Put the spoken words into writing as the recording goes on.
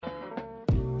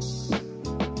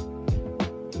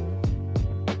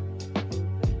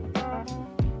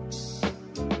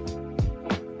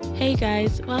Hey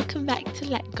guys, welcome back to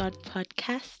Let God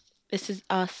podcast. This is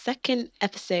our second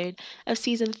episode of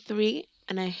season 3,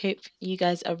 and I hope you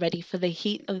guys are ready for the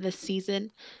heat of this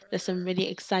season. There's some really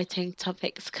exciting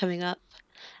topics coming up.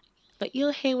 But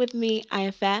you're here with me,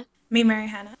 Ayafare. Me, Mary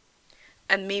Hannah.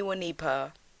 And me,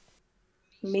 Wanipa.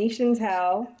 Me,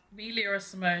 Chantel. Me, Lyra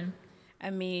Simone.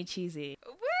 And me, Cheesy.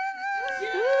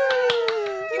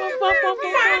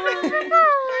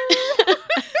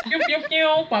 Pew, pew,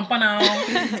 pew, pam, pam, now.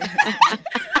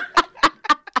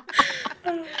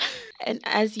 And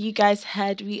as you guys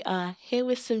heard, we are here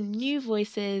with some new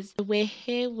voices. We're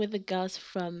here with the girls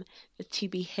from the To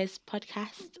Be His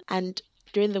podcast. And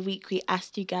during the week, we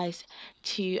asked you guys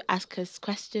to ask us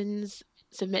questions,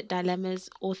 submit dilemmas,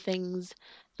 all things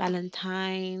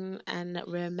Valentine and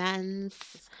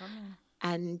romance.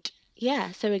 And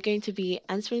yeah, so we're going to be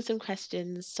answering some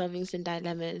questions, solving some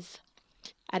dilemmas,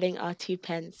 adding our 2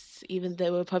 pence, even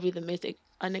though we're probably the most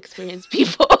unexperienced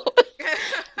people.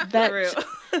 But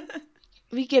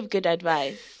we give good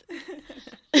advice.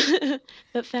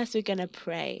 But first we're going to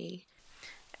pray.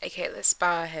 Okay, let's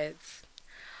bow our heads.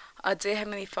 Our dear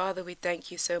Heavenly Father, we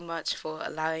thank you so much for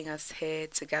allowing us here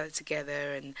to gather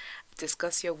together and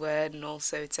discuss your word, and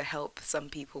also to help some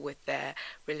people with their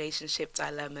relationship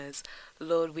dilemmas.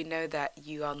 Lord, we know that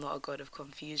you are not a God of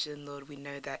confusion. Lord, we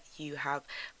know that you have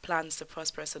plans to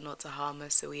prosper us and not to harm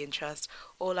us. So we entrust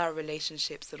all our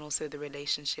relationships and also the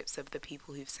relationships of the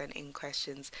people who've sent in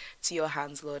questions to your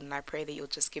hands, Lord. And I pray that you'll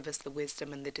just give us the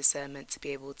wisdom and the discernment to be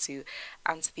able to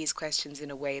answer these questions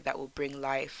in a way that will bring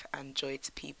life and joy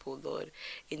to people, Lord.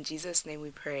 In Jesus' name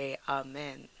we pray.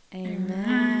 Amen.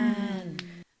 Amen.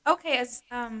 Okay, as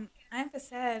Ayanfa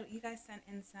said, you guys sent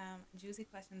in some juicy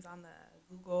questions on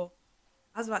the Google.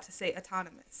 I was about to say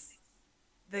autonomous.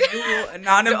 The Google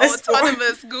anonymous The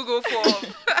autonomous Google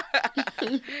form.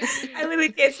 I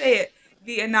literally can't say it.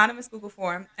 The anonymous Google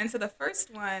form. And so the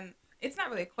first one, it's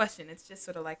not really a question. It's just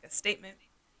sort of like a statement.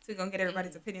 So we're going to get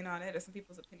everybody's opinion on it, or some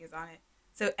people's opinions on it.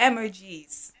 So M or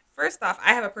G's. First off,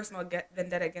 I have a personal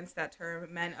vendetta against that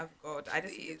term, men of God. I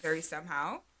just think it's very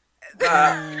somehow.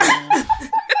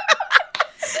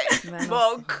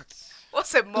 Mug.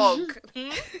 What's a mug?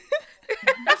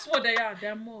 That's what they are.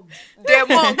 They're mugs. They're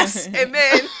mugs.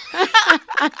 Amen.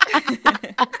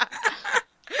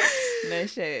 No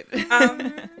shade.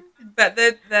 But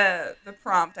the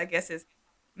prompt, I guess, is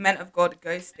men of God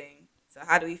ghosting. So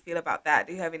how do we feel about that?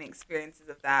 Do you have any experiences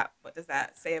of that? What does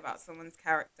that say about someone's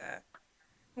character?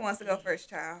 Who wants to go first,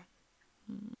 child?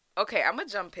 Okay, I'm going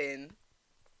to jump in.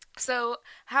 So,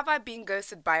 have I been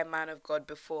ghosted by a man of God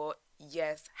before?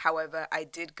 Yes. However, I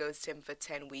did ghost him for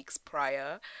 10 weeks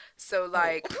prior. So,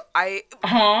 like,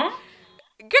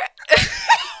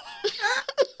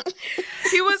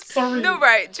 he was Sorry. no,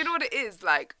 right. Do you know what it is?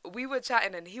 Like, we were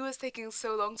chatting and he was taking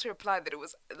so long to reply that it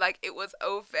was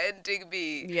offending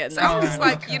me. Yeah, so no. I was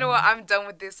like, you know what, I'm done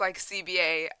with this, like,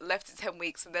 CBA. Left it 10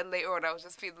 weeks, and then later on I was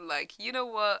just feeling like, you know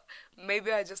what,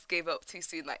 maybe I just gave up too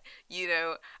soon. Like, you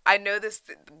know, I know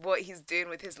what he's doing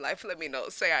with his life. Let me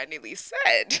not say I nearly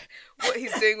said what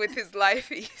he's doing with his life.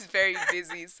 He's very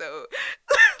busy, so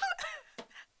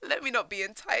let me not be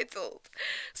entitled.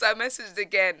 So I messaged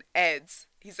again, Ed.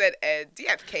 He said, Ed, do you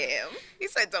have KM? He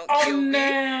said, don't kill me.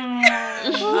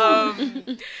 No.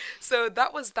 So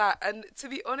that was that. And to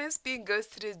be honest, being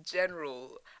ghosted in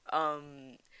general,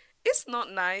 it's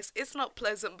not nice. It's not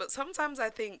pleasant. But sometimes I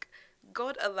think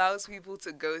God allows people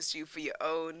to ghost you for your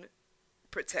own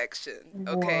protection.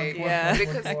 Okay? Yeah.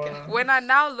 Because when I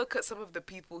now look at some of the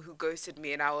people who ghosted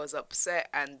me and I was upset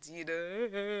and, you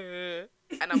know,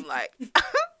 and I'm like,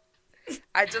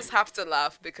 I just have to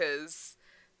laugh because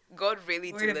God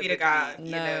really Glory delivered be to God. me,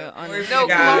 you No, know. honestly. No,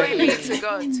 God. glory be to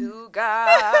God. To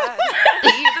God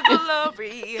be the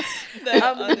glory.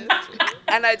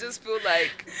 And I just feel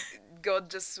like God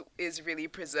just is really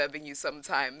preserving you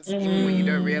sometimes, even when you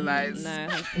don't realize. No,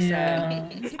 100%. Yeah.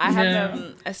 I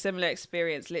have a similar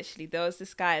experience. Literally, there was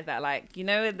this guy that, like, you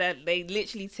know, that they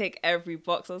literally tick every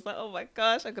box. I was like, oh my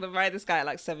gosh, I'm gonna marry this guy at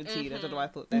like 17. I don't know why I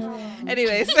thought this.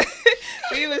 Anyways,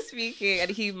 we were speaking, and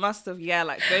he must have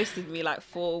like ghosted me like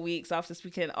 4 weeks after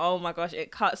speaking. Oh my gosh, it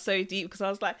cut so deep because I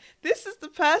was like, this is the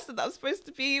person that I'm supposed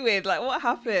to be with. Like, what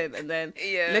happened? And then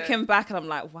looking back, and I'm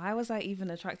like, why was I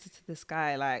even attracted to this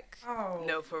guy? Like,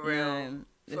 No, for real. no,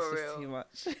 it's For just real. too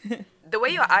much. The way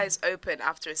your eyes open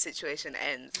after a situation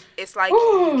ends, it's like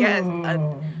you get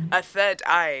a third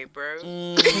eye, bro.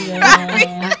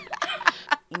 Yeah.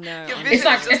 No, Your honestly. vision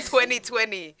like- is just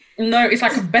 2020. No, it's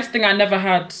like the best thing I never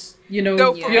had. You know,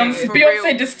 No, for Beyonce, real.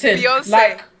 Beyonce this thing. Beyonce.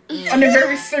 Like, on a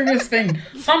very serious thing.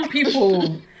 Some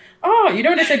people, oh, you know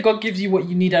when they say God gives you what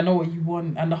you need, I know what you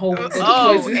want, and the whole God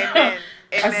closes. Amen.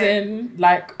 As in,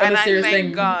 like, on And a I serious thank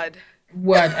thing. God.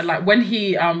 Word. And like when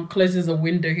he closes a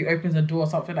window, he opens a door,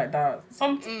 something like that.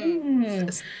 Some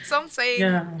say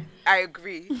Yeah. I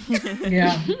agree.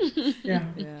 Yeah. Yeah.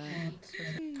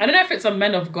 I don't know if it's a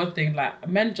men of God thing. Like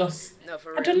men just, No, for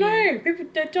I real. don't know. People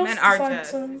they just Men are decide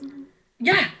just. to.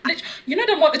 Yeah, you know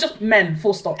them what? They're just men.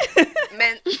 Full stop.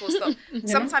 Men, full stop.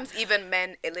 Sometimes even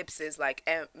men ellipses like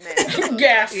men.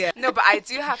 Yes. Yeah. No, but I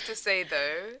do have to say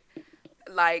though,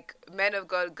 like men of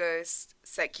God goes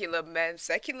secular men,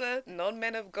 secular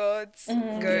non-men of God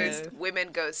goes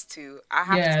women goes too. I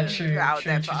have Yeah, to true, put out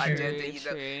true, there true, for our true. gender, you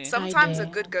know. True. Sometimes I a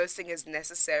do. good ghosting is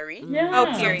necessary. Yeah. Oh,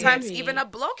 period. Sometimes Period. even a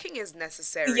blocking is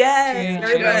necessary. Yes, True,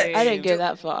 very true. much. I don't go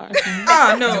that far.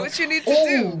 Oh Do no. what you need to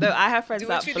Ooh. do. No, I have friends Do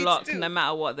what that you need to block do. no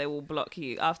matter what. They will block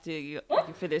you after you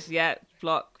finish. Yeah,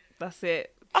 block. That's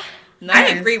it. No, I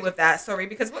agree with that, sorry,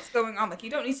 because what's going on? Like, you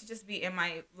don't need to just be in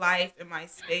my life, in my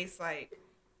space. Like,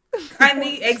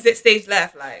 kindly exit stage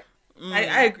left. Like,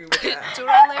 I agree with that. To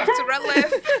run left,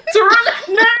 to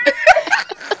run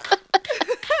left.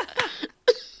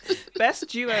 Best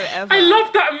duo ever. I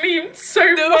love that meme so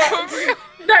much.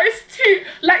 That is too.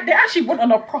 Like they actually went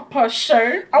on a proper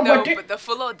show. And No, we're doing, but the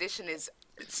full audition is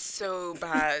so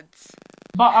bad.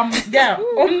 but yeah.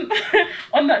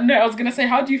 On that note, I was gonna say,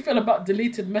 how do you feel about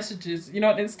deleted messages? You know,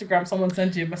 on Instagram, someone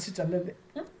sends you a message and then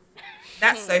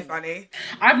That's so funny.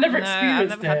 I've never No, I've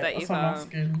experienced never had it. that That's what I'm either.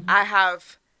 asking. I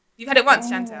have. You've had it once,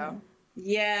 Chantel.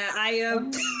 Yeah, I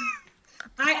am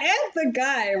the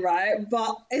guy, right?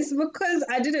 But it's because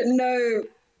I didn't know.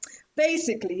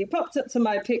 Basically, he popped up to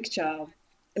my picture,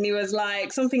 and he was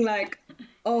like something like,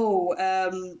 "Oh,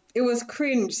 it was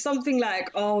cringe." Something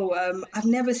like, "Oh, I've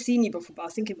never seen you before." But I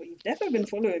was thinking, "But you've never been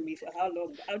following me for how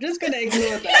long?" But I'm just gonna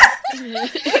ignore that.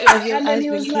 And then he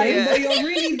was like, clear. "But you're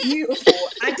really beautiful."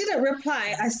 I didn't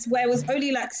reply. I swear, it was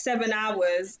only like 7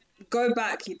 hours. Go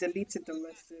back. He deleted the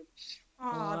message.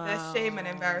 Oh, the shame and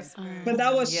embarrassment. But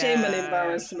that was shame and Yeah.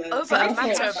 embarrassment. Over So I a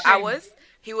matter thought, of hours,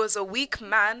 he was a weak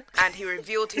man and he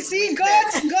revealed his see,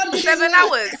 weakness. God, 7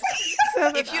 hours.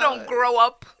 If you don't grow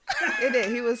up,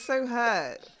 Innit? He was so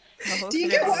hurt. The whole do you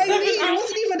thing. get what I mean? It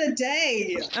wasn't even a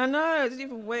day. I know. I didn't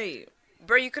even wait.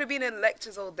 bro, you could have been in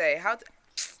lectures all day.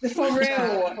 For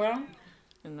real. Well,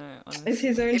 I know. Honestly. It's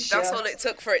his own If shit. that's all it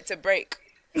took for it to break.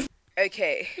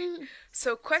 Okay.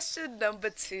 So question number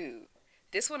 2.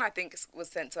 This one I think was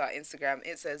sent to our Instagram.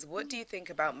 It says, "What do you think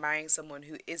about marrying someone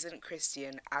who isn't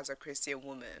Christian as a Christian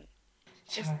woman?"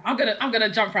 I'm gonna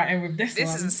jump right in with this This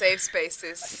one. is a safe space,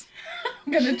 sis.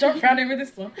 I'm gonna jump right in with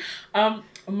this one.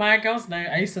 My girls know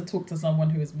I used to talk to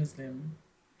someone who is Muslim,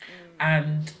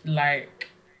 and like,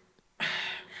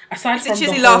 aside Is from it the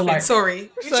Chizzy whole laughing? like,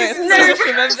 Sorry. Sorry, Chizzy- I just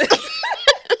remembered.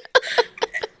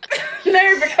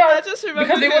 no, because I just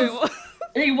remembered because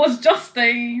it was just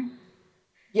a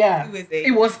yeah, Who is it?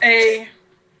 it was a.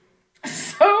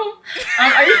 So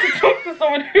I used to talk to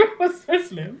someone who was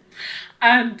Muslim,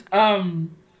 and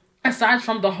aside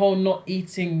from the whole not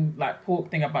eating like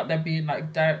pork thing about there being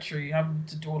like dietary, having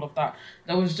to do all of that,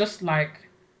 there was just like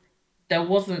there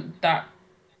wasn't that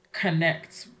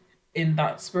connect in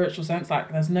that spiritual sense.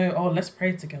 Like there's no, oh, let's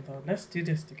pray together, let's do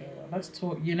this together, let's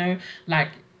talk, you know,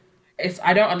 like it's,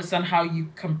 I don't understand how you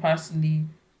can personally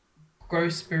grow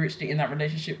spiritually in that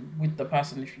relationship with the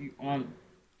person if you aren't,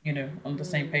 you know, on the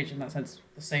same page in that sense,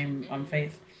 the same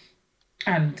faith.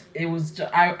 And it was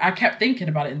just, I kept thinking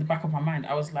about it in the back of my mind.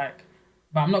 I was like,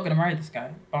 but I'm not going to marry this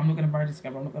guy, but I'm not going to marry this guy,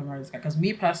 but I'm not going to marry this guy. Because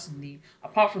me personally,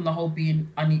 apart from the whole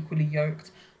being unequally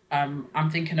yoked, I'm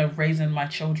thinking of raising my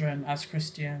children as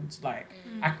Christians. Like,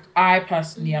 I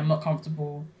personally am not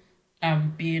comfortable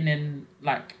being in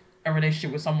like a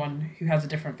relationship with someone who has a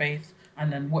different faith.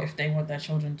 And then what if they want their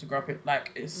children to grow up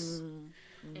like it's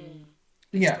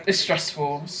it's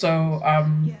stressful. So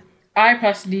I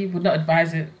personally would not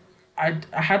advise it. I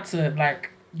had to like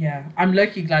I'm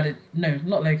low-key glad it, no,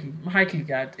 not low-key, I'm highly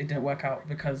glad it didn't work out,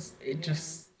 because it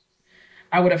just,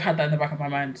 I would have had that in the back of my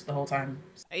mind the whole time.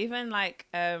 Even like,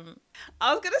 I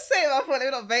was gonna say, I thought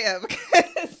it not beta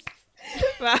because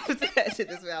but I have to edit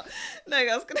this out. No,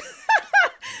 I was gonna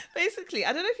basically,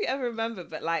 I don't know if you ever remember,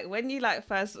 but like when you like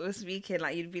first were speaking,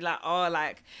 like you'd be like, oh,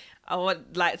 like I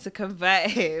want like to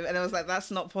convert him, and I was like, that's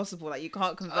not possible. Like you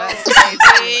can't convert.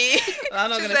 Baby. I'm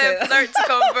not She gonna say said that. flirt to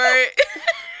convert.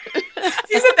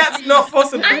 She said that's not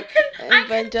possible.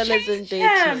 Evangelism dating.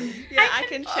 Yeah, I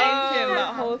can change him.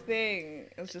 That whole thing.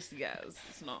 It's just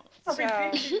it's not.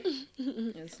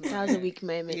 It's not. That was a weak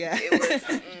moment. Yeah. It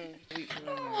was.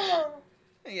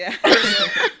 Yeah.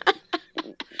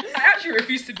 I actually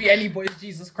refuse to be any boy's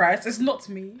Jesus Christ. It's not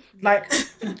me. Like,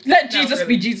 let Jesus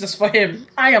be Jesus for him.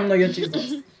 I am not your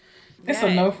Jesus. It's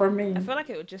a no from me. I feel like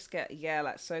it would just get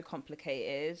like so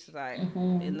complicated, like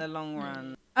in the long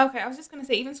run. Okay, I was just gonna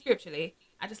say, even scripturally,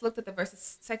 I just looked at the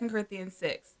verses, 2 Corinthians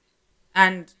 6,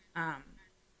 and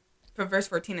for verse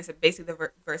 14, it's basically the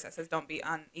verse that says, "Don't be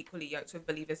unequally yoked with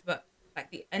believers." But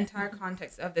like the entire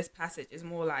context of this passage is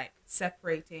more like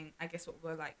separating, I guess, what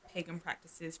were like pagan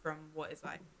practices from what is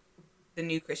like the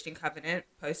new Christian covenant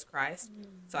post Christ.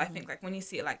 So I think like when you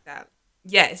see it like that,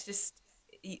 yeah, it's just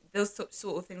those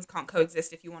sort of things can't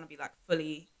coexist if you want to be like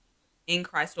fully in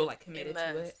Christ or like committed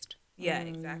to it. Yeah,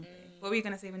 exactly. What were you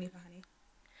gonna say, Manifa, honey?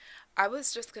 I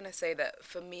was just gonna say that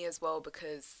for me as well,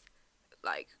 because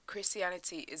like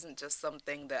Christianity isn't just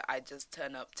something that I just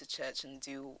turn up to church and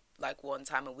do like one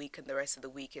time a week and the rest of the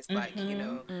week is like, you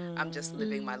know, I'm just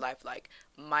living my life. Like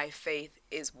my faith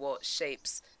is what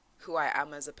shapes who I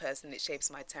am as a person. It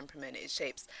shapes my temperament. It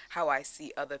shapes how I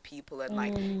see other people, and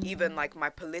like even like my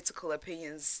political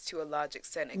opinions to a large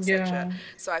extent, etc.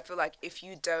 So I feel like if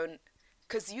you don't,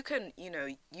 because you can, you know,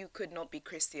 you could not be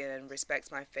Christian and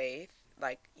respect my faith,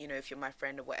 like, you know, if you're my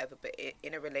friend or whatever, but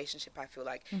in a relationship, I feel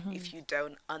like if you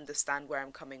don't understand where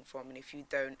I'm coming from, and if you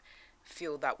don't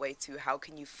feel that way too, how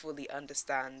can you fully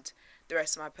understand the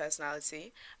rest of my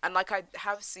personality? And like I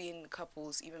have seen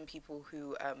couples, even people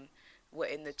who were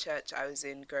in the church I was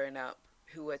in growing up,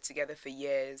 who were together for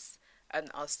years and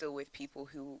are still with people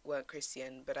who weren't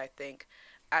Christian. But I think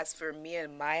as for me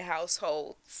and my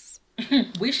households,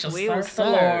 we shall serve the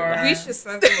Lord. We should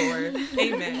serve the Lord.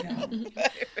 Amen.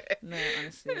 No,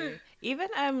 honestly,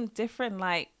 even different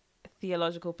like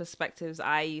theological perspectives,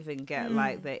 I even get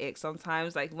like the ick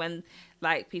sometimes, like when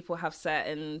like people have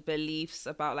certain beliefs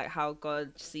about like how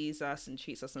God sees us and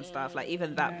treats us and stuff, like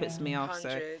even that puts me off.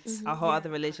 hundreds. So a whole other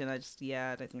religion, I don't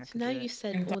think I could Now do you it.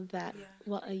 said all that.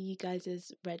 What are you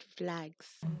guys' red flags?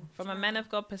 From a men of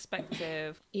God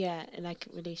perspective. Yeah, in like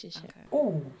a relationship.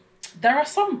 Oh, there are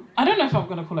some, I don't know if I'm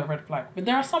going to call it a red flag, but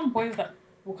there are some boys that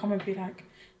will come and be like,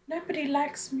 nobody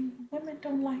likes me, women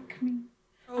don't like me.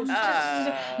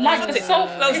 Like the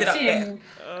self-pitying.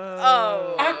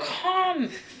 I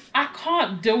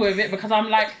can't deal with it, because I'm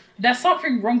like, there's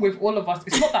something wrong with all of us.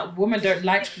 It's not that women don't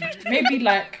like you. Maybe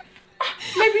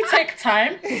take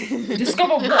time,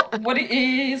 discover what it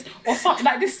is, or something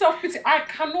like this self-pity. I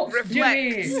cannot do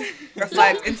it.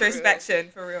 Reflect, introspection,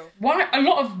 for real. Why a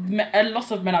lot of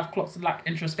men have clocked like They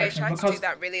introspection, try because to do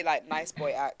that really like nice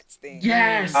boy act thing.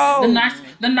 yes, Oh.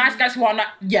 the nice guys who are not,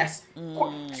 yes,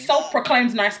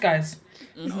 self-proclaimed nice guys.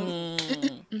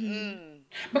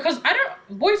 Because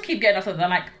boys keep getting us, they're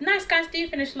like, nice guys do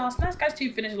finish last, nice guys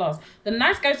do finish last. The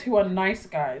nice guys who are nice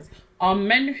guys are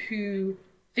men who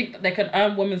think that they can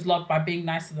earn women's love by being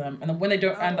nice to them, and then when they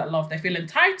don't earn that love, they feel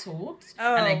entitled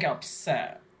and they get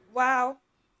upset. Wow.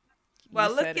 Well,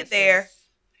 You look said at it, there.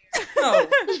 sis. Oh.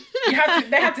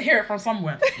 They had to hear it from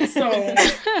somewhere. So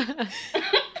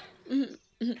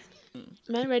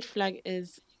My red flag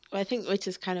is, I think, which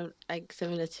is kind of like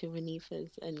similar to Manifa's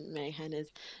and Mary Hannah's,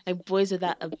 like boys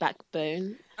without a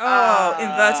backbone. Oh,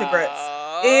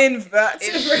 invertebrates.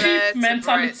 Invertebrates.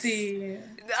 mentality.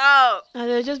 Oh, And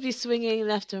they'll just be swinging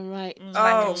left and right.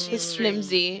 Oh, It's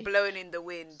flimsy. blowing in the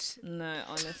wind. No,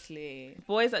 honestly,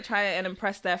 boys that try and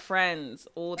impress their friends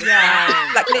all the Yeah.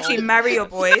 time. Like literally marry your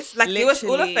boys. Like do us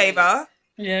all a Literally. favor.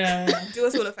 Yeah. Do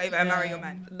us all a favor and marry your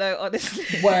man. No, honestly.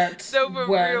 Words. No, for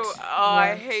real. Oh,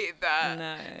 I hate that.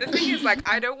 No. The thing is, like,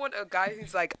 I don't want a guy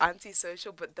who's like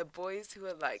antisocial, but the boys who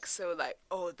are like so like,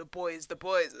 oh, the boys. The The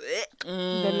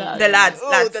lads. lads.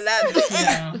 Oh, the lads.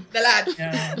 Yeah. The lads.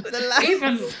 Yeah.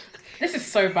 Even this is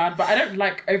so bad, but I don't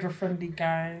like over friendly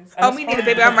guys. Oh, And me it's neither,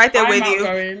 fine baby. I'm right there because with you.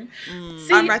 outgoing.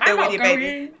 See, I'm right there with you, baby.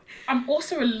 outgoing. I'm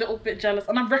also a little bit jealous,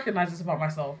 and I've recognized this about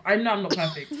myself. I know I'm not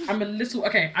perfect. I'm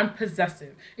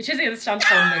possessive. It's just in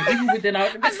Chantal no, even within our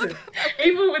listen,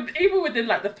 even within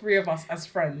like the three of us as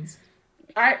friends,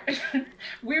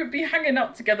 we would be hanging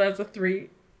out together as a three,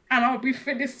 and I would be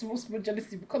feeling small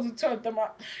jealousy because the two of them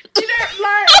are, you know,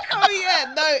 like. Oh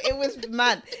yeah, no, it was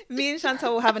mad. Me and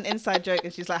Chantal will have an inside joke,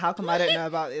 and she's like, "How come I don't know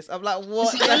about this?" I'm like,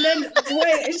 "What?" And then, wait,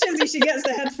 it's Shizzy, she gets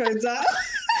the headphones out.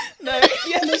 No,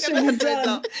 yeah, And then she she'll gets be her friends done.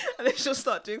 up, and then she'll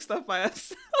start doing stuff by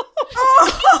herself.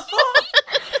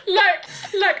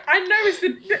 like I know this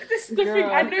is the thing.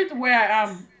 I know the way I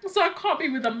am, so I can't be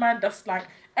with a man that's like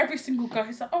every single girl.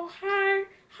 He's like, oh hi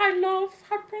love,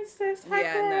 hi princess, hi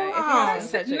Yeah, girl. no, if Oh, he has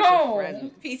Inside inside joke's your No.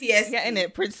 friend. PTSD. Get in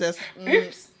it, princess.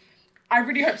 Oops. I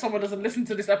really hope someone doesn't listen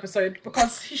to this episode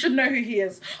because he should know who he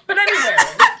is. But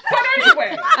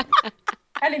anyway,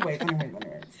 Anyways.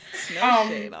 No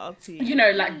shade, Auntie. You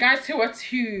know, like guys who are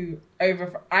too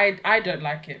over. I don't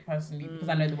like it personally because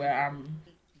I know the way I am.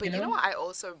 But you know what I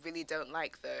also really don't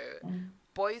like though?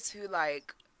 Boys who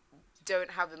like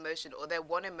don't have emotion, or their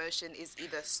one emotion is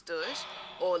either stush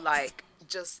or like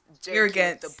just joking with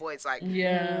Arrogance. the boys. Like,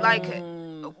 Yeah. like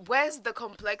where's the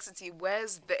complexity?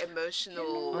 Where's the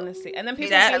emotional? Honestly, and then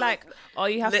people Yeah. say like, "Oh,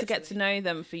 you have to get to Literally. know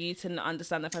them for you to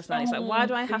understand their personality." It's like, why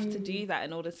do I have to do that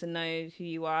in order to know who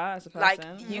you are as a Like,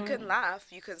 person? you can laugh,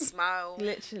 you can smile.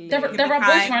 Literally, There be are boys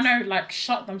who I kind. know like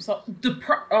shut themselves.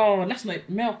 Let's not.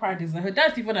 Male pride is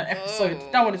that's even an episode.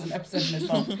 Oh. That one is an episode in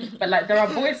itself. But like, there are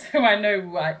boys who I know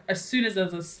who, like, as soon as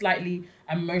there's a slightly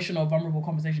emotional, vulnerable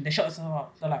conversation, they shut themselves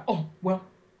up. They're like, oh well,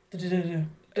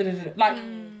 like,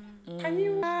 can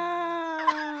you?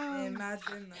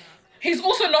 Imagine that. He's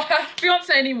also not her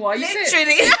fiance anymore. You see it?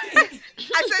 Literally.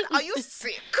 I said, are you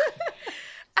sick?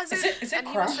 I said, is it and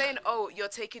he was crack? saying, oh, you're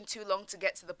taking too long to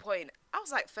get to the point. I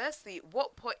was like, firstly,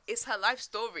 what point is her life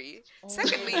story?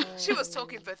 Secondly, she was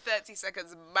talking for 30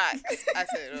 seconds max. I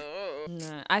said, oh.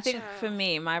 No, I think for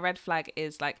me, my red flag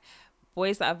is like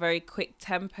boys that are very quick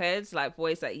tempered, like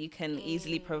boys that you can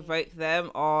easily provoke them.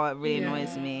 Oh, it really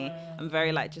annoys me. I'm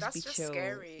very like, just That's be just chill.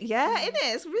 scary. Yeah, it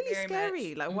is really Very scary.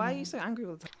 much. Like, why are you so angry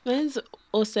all the time? Mine's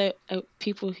also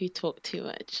people who talk too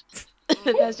much.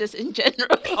 That's just in general.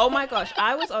 Oh my gosh,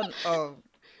 I was on. Oh,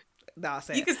 no, I'll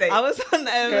say You it. can say it. I was on.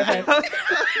 ahead. I was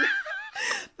on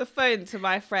the phone to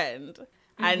my friend,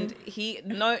 and he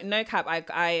no cap.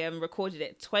 I recorded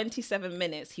it. 27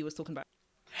 minutes. He was talking about.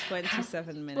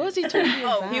 27 minutes. What was he talking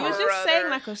about? He was just Brother. saying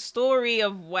like a story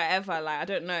of whatever, like I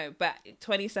don't know, but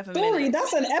 27 Story,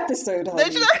 minutes. that's an episode, Don't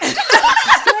honey. you know?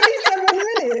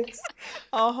 27 minutes.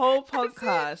 A whole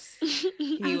podcast.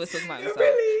 He was talking about himself.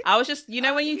 Really? I was just, you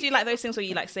know, when you do like those things where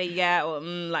you like say yeah or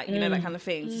like you know that kind of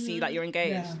thing to see like you're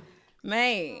engaged, Yeah.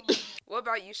 mate. What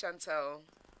about you, Chantel?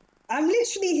 I'm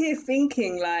literally here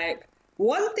thinking, like,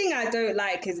 one thing I don't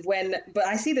like is but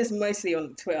I see this mostly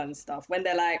on Twitter and stuff, when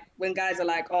guys are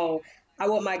like, oh, I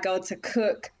want my girl to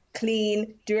cook,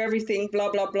 clean, do everything,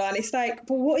 blah, blah, blah. And it's like,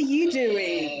 but what are you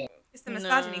doing? It's the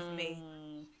misogyny for me.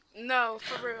 No,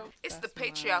 for real. It's the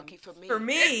patriarchy for me. For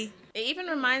me. It even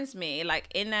reminds me, like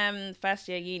in first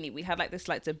year uni, we had like this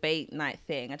like debate night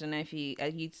thing. I don't know if you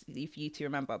two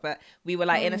remember, but we were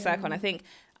like in a circle, and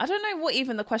I don't know what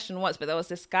even the question was, but there was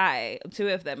this guy, two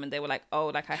of them, and they were like, "Oh,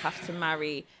 like I have to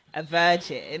marry a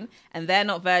virgin," and they're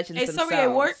not virgins Hey, themselves. sorry, I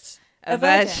worked. A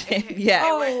virgin, yeah.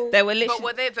 Oh. They were literally. But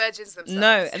were they virgins themselves?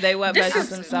 No, they weren't This virgins is-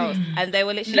 themselves, and they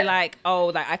were literally like, "Oh,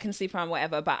 like I can sleep around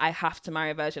whatever, but I have to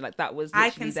marry a virgin." Like that was I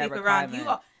literally can their sleep around.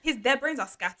 requirement. Their brains are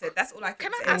scattered. That's all I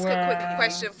can Can I say. ask a quick Wow.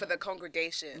 question for the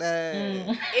congregation?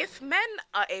 If men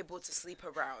are able to sleep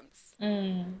around,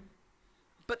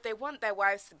 but they want their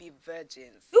wives to be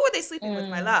virgins, Who are they sleeping with,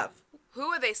 my love? who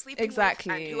are they sleeping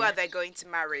Exactly. with and who are they going to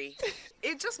marry?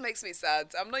 It just makes me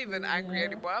sad. I'm not even angry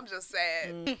anymore. I'm just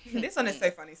saying. This one is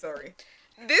so funny. Sorry.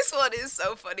 This one is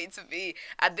so funny to me.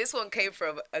 And this one came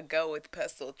from a girl with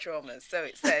personal trauma. So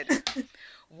it said,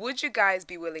 would you guys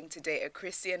be willing to date a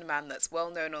Christian man that's well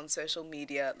known on social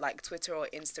media like Twitter or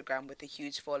Instagram with a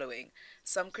huge following?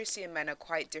 Some Christian men are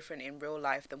quite different in real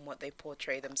life than what they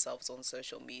portray themselves on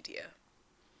social media.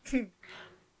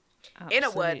 In a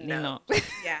word, Absolutely no. not.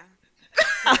 Yeah.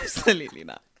 Absolutely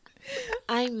not.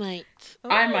 I might.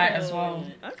 I might as well.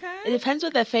 Okay. It depends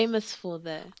what they're famous for,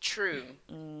 though. True.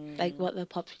 Like what they're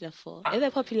popular for. If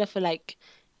they're popular for like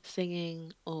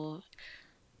singing or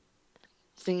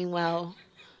singing well,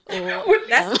 or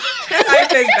That's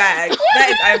Ivan's bag. That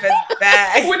is Ivan's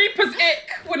bag.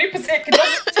 Winnie-Pa's ick.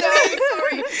 Just,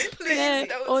 Sorry, please Yeah,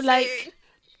 don't or say like- it.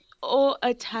 or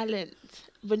a talent,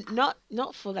 but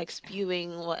not for like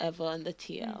spewing whatever on the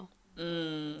TL.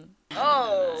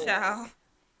 Oh. Ciao.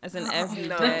 As in every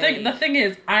No. day. the thing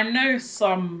is, I know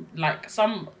some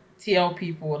TL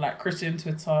people, like Christian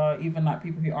Twitter, even like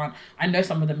people who aren't. I know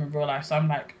some of them in real life, so I'm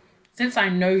like, since I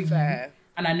know you Fair.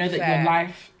 and I know that Fair. your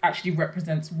life actually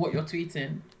represents what you're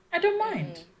tweeting, I don't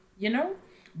mind, you know.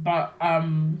 But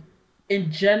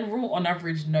in general, on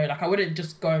average, no. Like I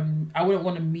wouldn't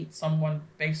want to meet someone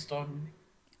based on.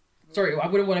 Sorry, I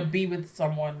wouldn't want to be with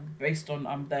someone based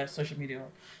on their social media,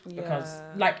 because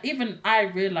like even I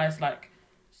realize like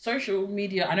social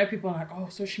media. I know people are like, oh,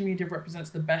 social media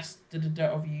represents the best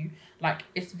of you. Like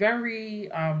it's very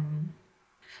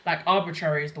like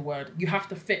arbitrary is the word. You have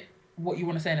to fit what you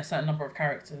want to say in a certain number of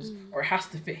characters, or it has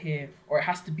to fit here, or it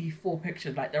has to be 4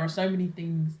 pictures. Like there are so many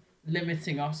things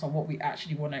limiting us on what we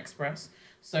actually want to express.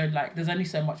 So like there's only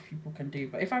so much people can do.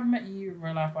 But if I've met you in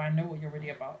real life, or I know what you're really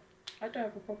about, I don't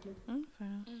have a problem.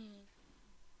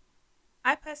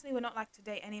 I personally would not like to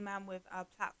date any man with a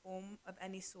platform of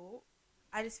any sort.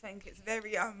 I just think it's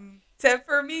very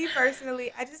for me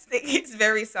personally, I just think it's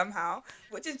very somehow,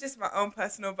 which is just my own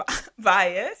personal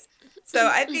bias. So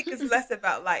I think it's less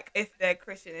about like if they're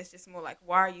Christian, it's just more like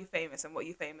why are you famous and what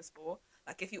you famous for.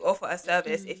 Like if you offer a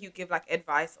service, if you give like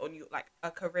advice on you like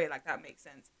a career, like that makes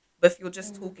sense. But if you're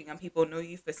just talking and people know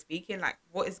you for speaking, like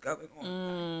what is going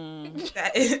on?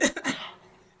 That is.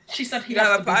 She said he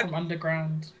has to be from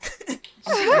underground.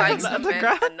 She likes the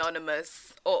men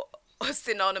anonymous or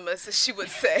synonymous, as she would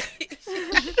say.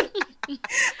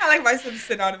 I like my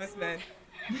synonymous men.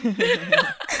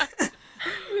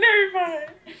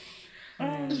 Never.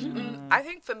 I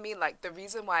think for me, like, the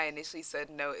reason why I initially said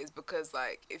no is because,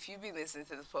 like, if you've been listening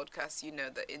to this podcast, you know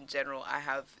that in general I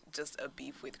have just a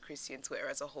beef with Christian Twitter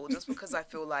as a whole, just because I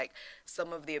feel like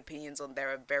some of the opinions on there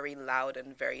are very loud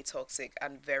and very toxic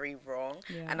and very wrong.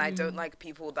 Yeah. And I don't like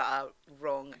people that are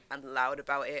wrong and loud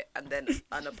about it and then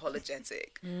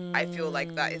unapologetic. I feel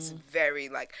like that is very,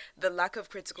 like, the lack of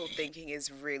critical thinking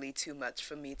is really too much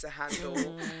for me to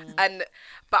handle.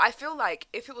 But I feel like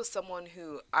if it was someone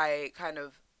who I kind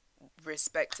of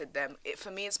respected them,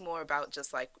 for me it's more about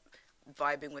just like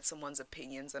vibing with someone's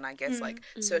opinions, and I guess like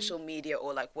social media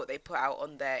or like what they put out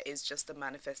on there is just a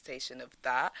manifestation of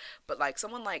that. But like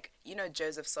someone like, you know,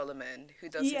 Joseph Solomon, who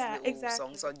does his little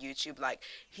songs on YouTube, like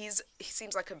he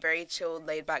seems like a very chill,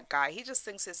 laid back guy. He just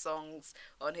sings his songs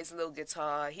on his little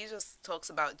guitar, he just talks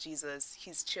about Jesus,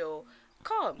 he's chill,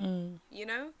 calm, you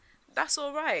know, that's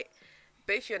all right.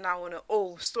 But if you're now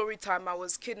on story time, I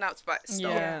was kidnapped by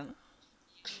Yeah.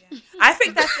 I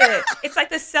think that's it. It's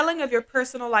like the selling of your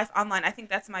personal life online. I think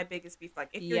that's my biggest beef. Like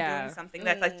if you're doing something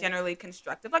that's like generally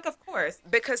constructive, like of course.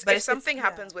 Because if something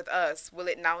happens with us, will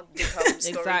it now become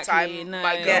story time? No.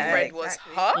 My girlfriend was,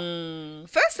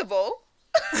 First of all.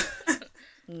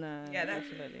 No,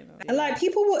 definitely not. And like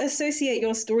people will associate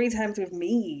your story times with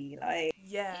me. Like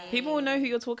people will know who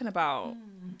you're talking about.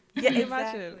 Yeah,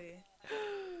 exactly.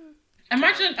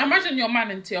 Imagine your man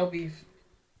in TL beef.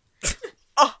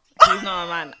 He's not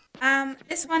a man.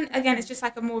 This one again is just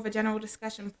like a more of a general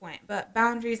discussion point, but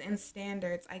boundaries and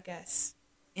standards, I guess,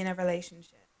 in a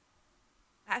relationship.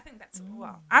 I think that's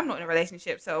I'm not in a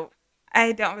relationship, so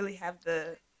I don't really have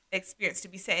the experience to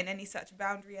be setting any such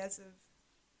boundary as of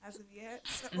yet.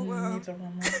 So,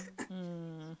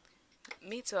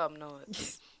 Me too. I'm not.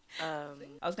 I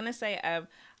was gonna say,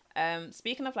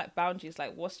 speaking of like boundaries,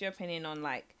 like, what's your opinion on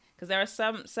like? Because there are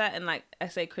some certain, like, I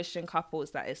say Christian couples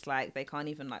that it's like they can't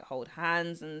even, like, hold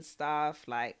hands and stuff.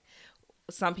 Like,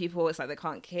 some people, it's like they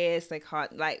can't kiss, they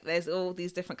can't, like, there's all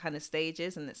these different kind of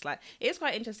stages. And it's like, it's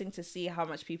quite interesting to see how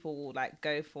much people will, like,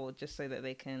 go for just so that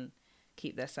they can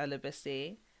keep their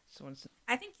celibacy.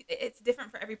 I think it's different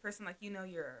for every person. Like, you know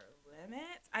your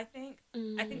limits, I think.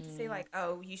 I think to say, like,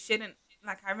 you shouldn't,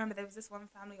 like, I remember there was this one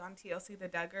family on TLC, the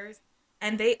Duggars.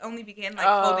 And they only began, like,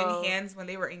 holding hands when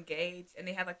they were engaged. And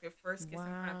they had, like, their first kiss in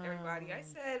front of everybody. I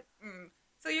said,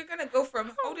 so you're going to go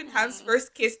from holding hands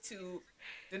first kiss to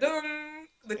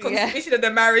the consummation of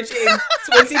the marriage in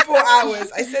 24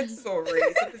 hours. I said, sorry.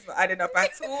 Something's not adding up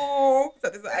at all.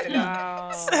 Something's not adding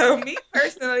up. So me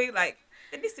personally, like,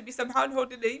 there needs to be some hand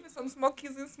holding there. Even some small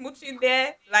kissing, smooching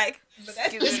there. Like, but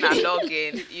that's kissing and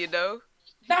dogging, you know?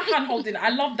 That hand holding, I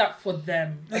love that for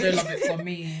them. I don't love it for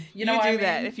me. You know what I mean?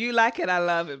 That. If you like it, I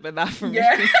love it, but not for me. You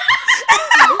like it,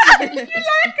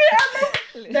 I love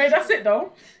it. No, that's it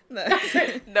though. No. That's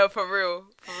it. No, for real.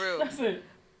 That's it.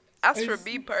 As for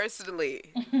me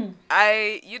personally,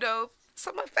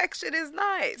 some affection is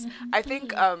nice. I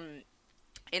think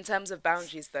in terms of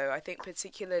boundaries though, I think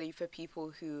particularly for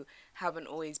people who haven't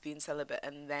always been celibate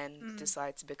and then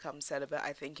decide to become celibate,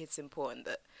 I think it's important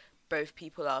that both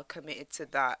people are committed to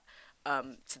that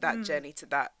journey, to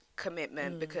that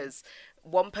commitment, because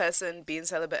one person being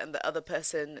celibate and the other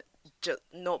person just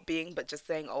not being, but just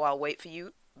saying, I'll wait for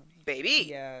you,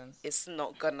 baby, it's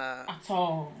not gonna at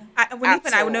all.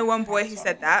 I know one boy who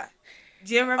said that.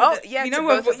 Do you remember? You know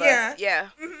both of us. Yeah.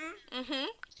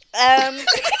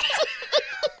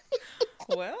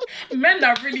 Well, men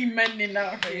are really menning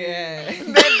out here. Yeah.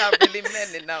 Men are really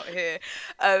menning out here.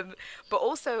 But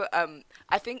also,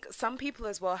 I think some people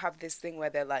as well have this thing where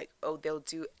they're like, they'll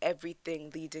do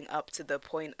everything leading up to the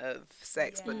point of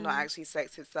sex, but not actually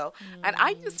sex itself. And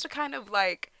I used to kind of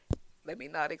like, let me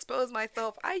not expose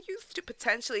myself, I used to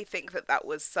potentially think that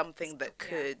was something that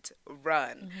could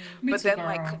run. But then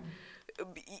like,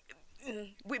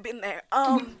 we've been there.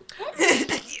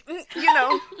 You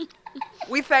know,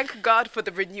 we thank God for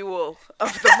the renewal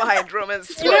of the mind, Romans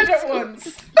 12. You know that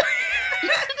once.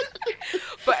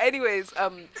 But anyways,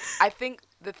 I think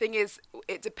the thing is,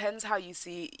 it depends how you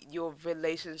see your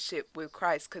relationship with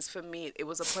Christ. Because for me, it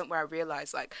was a point where I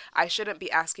realized, like, I shouldn't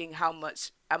be asking how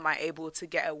much am I able to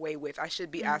get away with. I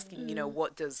should be asking, you know,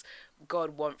 what does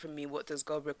God want from me? What does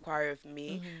God require of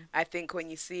me? I think when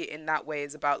you see it in that way,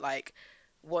 it's about, like,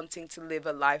 wanting to live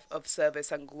a life of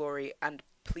service and glory and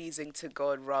pleasing to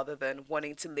God, rather than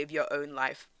wanting to live your own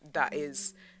life that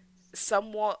is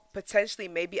somewhat potentially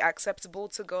maybe acceptable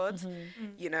to God,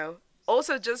 you know.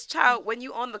 Also, just child, when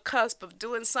you're on the cusp of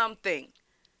doing something,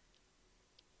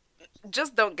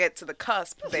 just don't get to the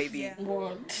cusp, baby. Yeah.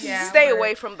 What? Yeah, Stay word.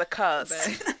 away from the cusp.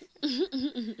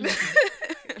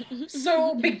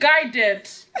 So be guided.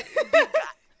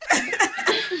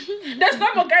 There's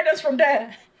no more guidance from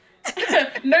there.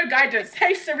 No guidance.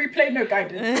 Hey Siri, play no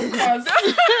guidance. Because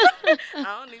I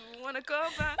don't even want to go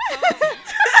back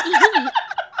home.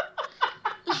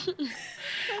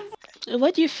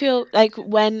 What do you feel like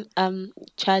when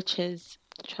churches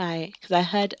try? Because I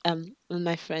heard one of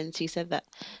my friends who said that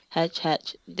her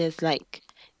church, there's like,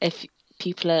 if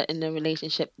people are in a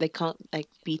relationship, they can't like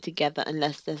be together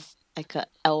unless there's like an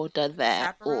elder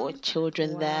there or Chaperone?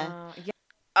 children there. Wow. Yeah.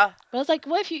 Ah, But I was like,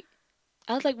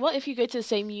 what if you go to the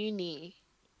same uni?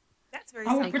 That's very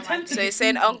I will simple. pretend to so be you're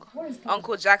saying single. What is that?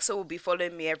 Uncle Jackson will be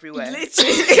following me everywhere.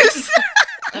 Literally.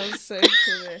 I'm so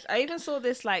foolish. I even saw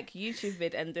this like YouTube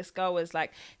vid, and this girl was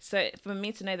like, "So for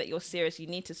me to know that you're serious, you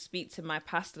need to speak to my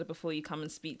pastor before you come and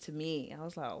speak to me." I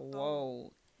was like,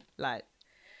 "Whoa!" Like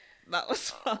that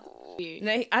was.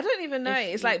 No, I don't even know.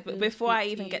 If It's you like can before I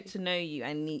speak even to get to know you,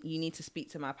 you need to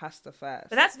speak to my pastor first.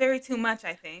 But that's very too much,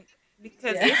 I think,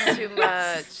 because It's too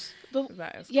much. But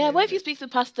That is yeah, what if crazy. you speak to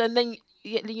the pastor and then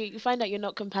you find out you're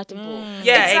not compatible?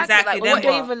 yeah, exactly. Like, Or Then you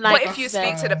don't what? even what like if you them.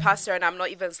 speak to the pastor and I'm not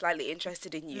even slightly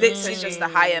interested in you? So it's just a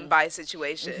Literally. high and by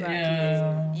situation. Exactly.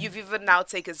 Yeah. You've even now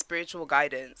taken spiritual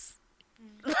guidance.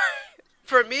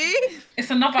 For me, It's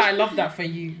another I love that for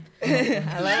you.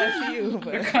 I love it for you,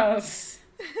 but Because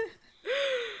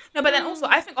No, but then also,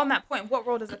 I think on that point, what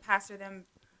role does a pastor then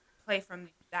play from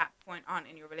that point on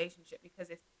in your relationship? Because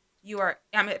if you are,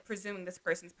 I'm presuming this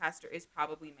person's pastor is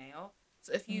probably male.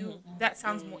 So if you, that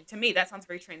sounds more, to me, that sounds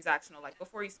very transactional. Like,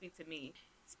 before you speak to me,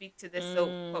 speak to this so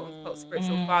quote unquote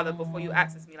spiritual father before you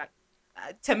access me. Like,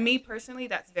 to me personally,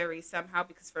 that's very somehow,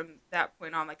 because from that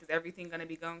point on, like, is everything going to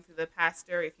be going through the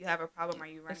pastor? If you have a problem, are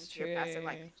you running That's to your pastor? true.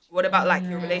 Like, what about like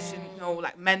your relation,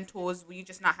 like mentors? Will you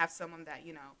just not have someone that,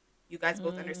 you guys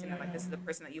both understand that, like, this is the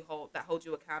person that holds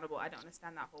you accountable? I don't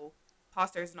understand that whole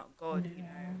pastor is not God,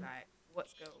 like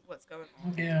what's going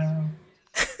on? yeah.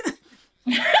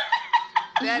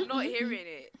 they're not hearing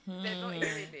it. They're not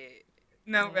hearing it.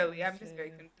 No, really, I'm just very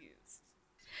confused.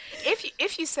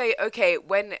 If you say, okay,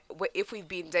 if we've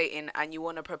been dating and you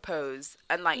want to propose,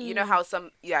 and like you know how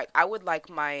I would like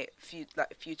my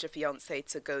future fiance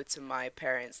to go to my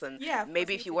parents, and Yeah, of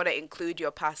maybe course, if you want to include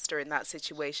your pastor in that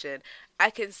situation, I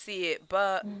can see it,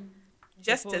 but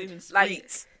Just Before to even like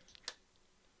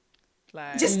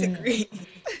like just agree.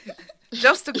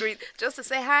 just to greet, just to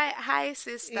say hi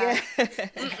sister.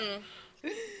 yeah.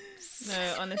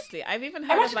 No, honestly, I've even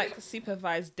heard of like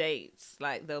supervised dates.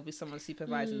 Like there'll be someone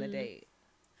supervising the date.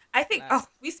 I think. Oh,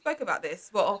 we spoke about this.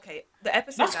 Well, okay, the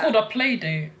episode. That's called a play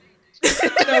date.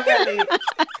 No, really.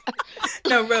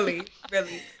 No, really.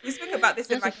 We spoke about this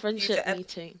in That's a like friendship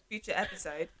meeting. future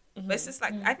episode. But it's just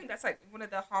like I think that's like one of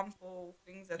the harmful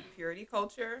things of purity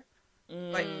culture.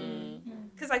 Like,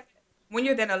 because like when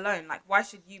you're then alone, like why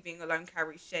should you being alone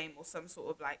carry shame or some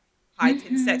sort of like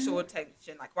heightened sexual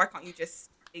tension? Like why can't you just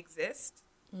exist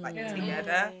like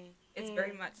together? It's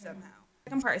very much somehow.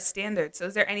 Second part is standard. So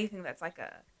is there anything that's like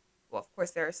well, of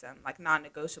course there are some like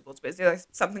non-negotiables, but is there like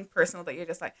something personal that you're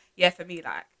just like, yeah, for me,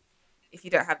 like if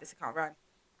you don't have this, it can't run?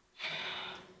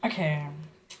 Okay.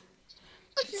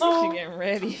 She's So getting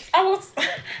ready. I was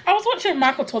watching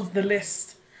Michael Todd's The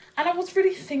List, and I was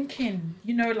really thinking,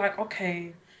 like,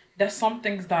 okay, there's some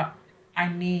things that I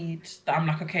need that I'm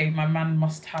like, okay, my man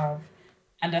must have,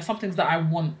 and there's some things that I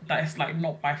want that is like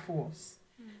not by force.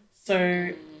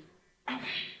 So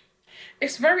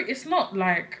it's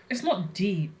not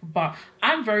deep, but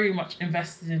I'm very much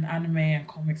invested in anime and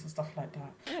comics and stuff like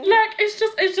that. Like it's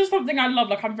just something I love.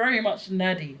 Like I'm very much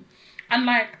nerdy, and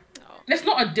like it's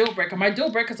not a deal breaker. My deal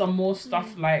breakers are more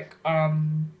stuff like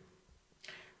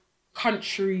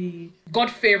country, God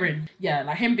fearing. Yeah,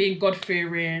 like him being God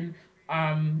fearing.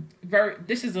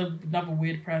 This is another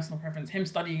weird personal preference. Him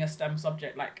studying a STEM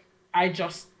subject. Like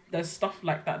there's stuff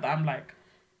like that I'm like,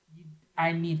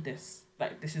 I need this.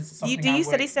 Like this is something Do you I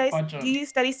study won't budge on. Do you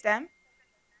study STEM?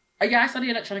 Yeah, I study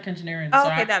electronic engineering. Oh,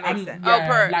 so okay, that makes I'm, sense. Yeah, Oh,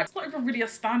 per. like it's not even really a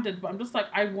standard, but I'm just like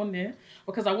I want it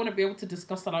because I want to be able to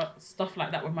discuss a lot stuff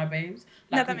like that with my babes.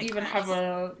 No, Like that we makes even sense. have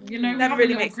a, you know, we That have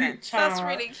really a little makes group sense. chat. That's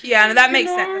really cute. Yeah, no, that You makes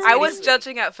know? sense. That's I really was sweet.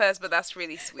 judging at first, but that's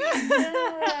really sweet.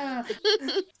 Yeah.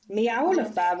 Me, I want a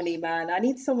family, man. I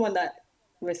need someone that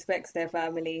respects their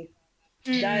family.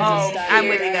 That is a Oh, standard. I'm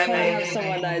with you I there, can't babe. have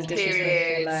someone that is disrespectful.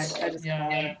 Period. Like, I just Yeah.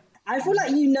 can't. I feel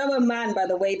like you know a man by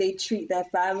the way they treat their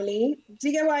family. Do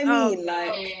you get what I mean?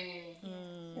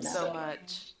 So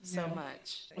much. So Yeah.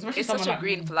 much. Especially It's such someone a like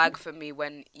green me. flag for me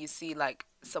when you see like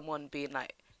someone being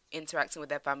like interacting with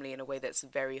their family in a way that's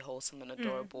very wholesome and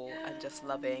adorable and just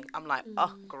loving. I'm like,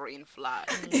 oh, green flag.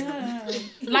 Yeah.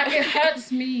 Like it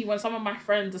hurts me when some of my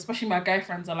friends, especially my guy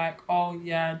friends, are like, "Oh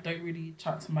yeah, don't really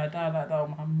chat to my dad like that or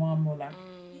my mum or like."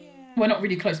 We're not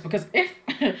really close because if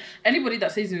anybody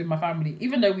that sees me with my family,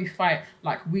 even though we fight,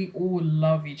 like we all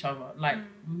love each other. Like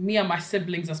me and my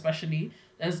siblings, especially.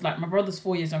 There's like my brother's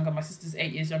 4 years younger, my sister's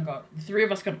 8 years younger. The three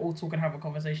of us can all talk and have a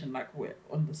conversation like we're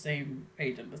on the same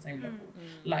page and the same level.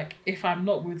 Like if I'm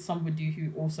not with somebody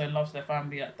who also loves their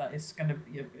family like that, it's gonna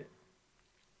be a bit.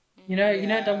 You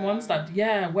know the ones that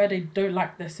where they don't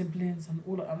like their siblings and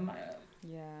all that. I'm like.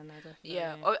 Yeah, no, definitely.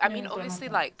 Yeah, I mean, don't obviously,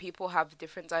 have that. like people have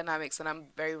different dynamics, and I'm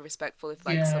very respectful if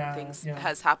like Yeah, something yeah.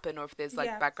 has happened or if there's like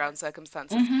Yeah, of background course.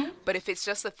 circumstances. Mm-hmm. But if it's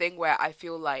just a thing where I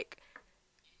feel like,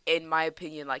 in my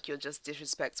opinion, like you're just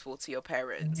disrespectful to your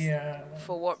parents. Yeah.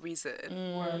 For what reason?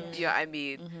 Word. Do you know what I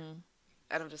mean?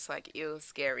 And I'm just like, ew,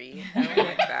 scary. I don't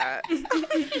like that.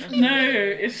 No,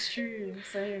 it's true.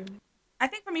 Same. I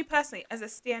think for me personally, as a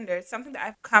standard, something that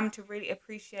I've come to really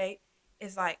appreciate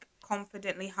is like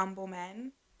confidently humble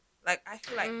men. Like I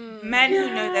feel like men who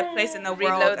know their place in the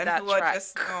world Reload and that who are track.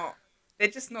 they're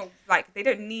just not like they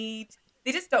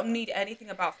just don't need anything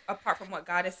apart from what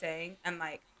God is saying and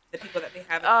like the people that they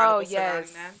have accountable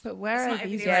surrounding them. But where It's are not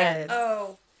these everyday men? like,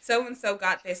 oh, so and so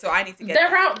got this, so I need to get They're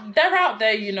that. They're out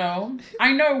there, you know.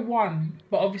 I know one,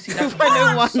 but obviously that's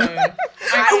I know one. So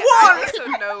I also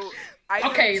know. I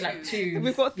know okay, two like two.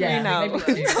 We've got three Yeah, now.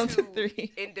 maybe two. Come to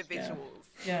three. individuals.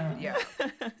 Yeah. Yeah.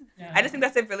 Yeah. I just think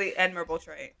that's a really admirable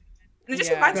trait. And it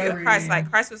just Yeah. reminds me of Very. Christ. Like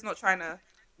Christ was not trying to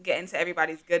get into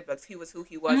everybody's good books. He was who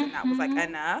he was, and that was like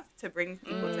enough to bring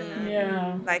people to him.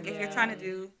 Yeah. Like if you're trying to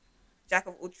do jack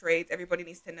of all trades, everybody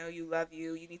needs to know you, love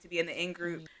you. You need to be in the in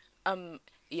group.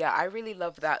 Yeah, I really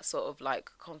love that sort of like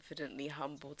confidently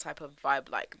humble type of vibe,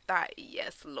 like that.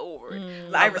 Yes, Lord.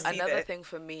 I receive Another it. thing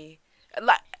for me,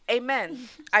 like, amen.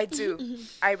 I do.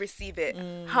 I receive it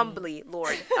humbly,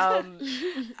 Lord.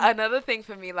 Another thing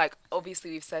for me, like,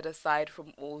 obviously we've said aside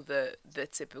from all the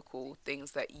typical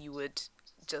things that you would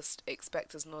just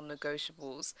expect as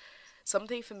non-negotiables,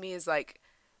 something for me is like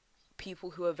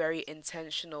people who are very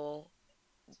intentional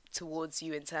towards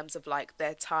you in terms of like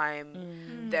their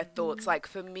time, their thoughts. Like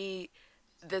for me,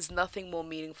 there's nothing more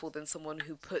meaningful than someone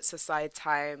who puts aside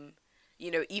time,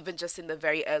 you know, even just in the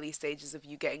very early stages of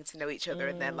you getting to know each other,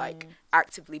 and they're like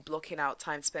actively blocking out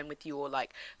time spent with you, or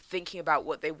like thinking about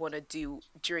what they want to do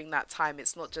during that time.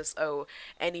 It's not just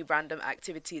any random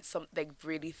activity, it's something they've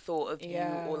really thought of you,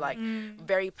 or like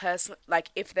very personal.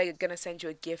 Like if they're gonna send you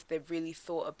a gift, they've really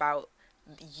thought about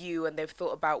you and they've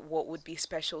thought about what would be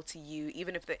special to you,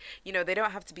 even if they, you know, they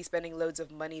don't have to be spending loads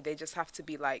of money, they just have to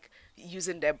be like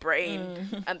using their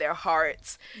brain and their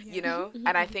hearts, you know.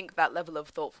 And I think that level of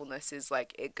thoughtfulness is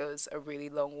like, it goes a really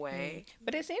long way.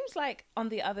 But it seems like on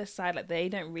the other side, like they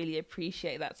don't really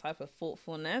appreciate that type of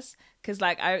thoughtfulness. Because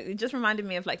like it just reminded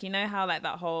me of like, you know how like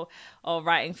that whole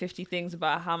writing 50 things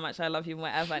about how much I love you and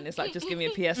whatever, and it's like just give me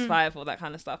a PS5 or that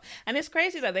kind of stuff. And it's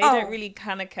crazy that they don't really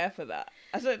kind of care for that.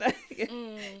 I don't know.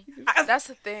 That's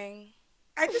the thing.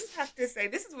 I just have to say,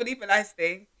 this is what even I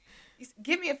think.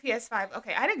 Give me a PS5.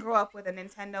 Okay, I didn't grow up with a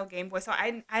Nintendo Game Boy, so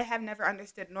I have never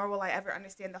understood, nor will I ever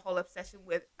understand the whole obsession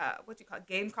with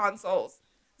game consoles.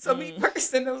 So me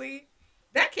personally,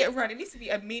 that can't run. It needs to be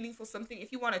a meaningful something.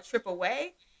 If you want to trip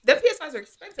away, the PS5s are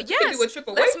expensive. You can do a trip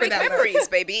away let's for make that memories,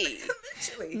 baby.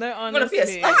 Literally. No, You want a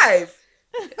honestly. PS5?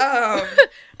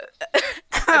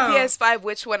 A PS5,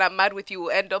 which when I'm mad with you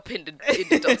will end up in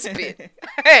the dustbin.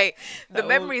 Hey, the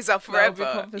memories are that will be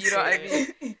forever. You know what I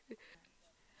mean?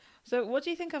 So what do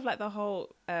you think of like the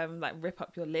whole like rip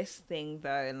up your list thing though?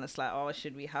 And it's like, oh,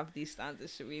 should we have these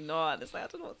standards? Should we not? And it's like, I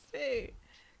don't know what to do.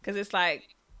 Because it's like,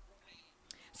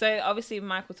 so obviously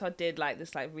Michael Todd did like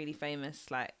this like really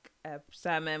famous like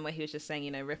sermon where he was just saying,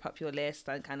 you know, rip up your list,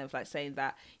 and kind of like saying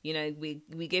that, you know,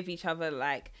 we give each other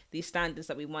like these standards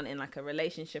that we want in like a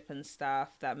relationship and stuff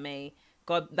that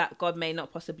God may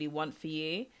not possibly want for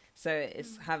you. So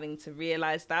it's having to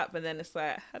realize that, but then it's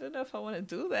like, I don't know if I want to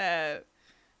do that.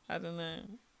 I don't know.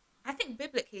 I think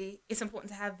biblically, it's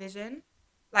important to have vision.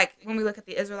 Like when we look at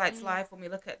the Israelites' life, when we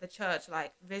look at the church,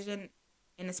 like vision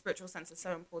in a spiritual sense is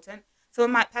so important. So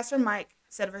when Pastor Mike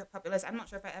said very populist, I'm not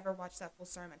sure if I ever watched that full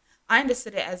sermon. I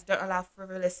understood it as don't allow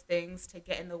frivolous things to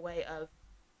get in the way of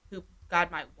who God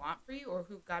might want for you or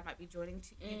who God might be joining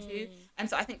you to. And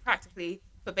so I think practically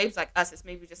for babes like us, it's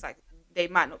maybe just like they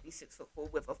might not be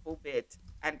 6'4" with a full beard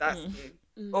and dusting,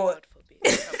 or God forbid.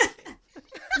 God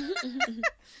forbid.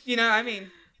 you know what I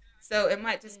mean. So it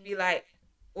might just be like,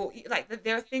 or like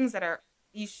there are things that are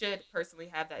you should personally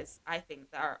have that is I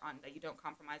think that are on that you don't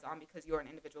compromise on because you're an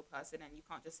individual person and you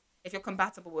can't just if you're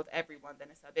compatible with everyone then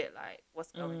it's a bit like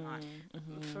what's going on.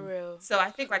 For real. So I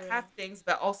think like have things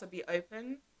but also be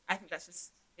open. I think that's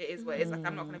just it is what it is. Like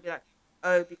I'm not gonna be like,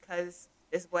 oh, because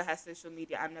this boy has social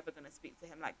media, I'm never gonna speak to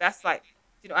him. Like that's like,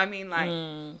 you know what I mean?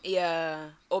 Like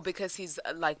Yeah, or because he's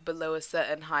like below a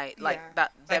certain height, like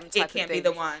that. Them like type it can't of be the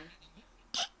things. one.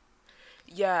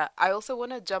 Yeah, I also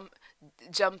want to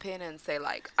jump in and say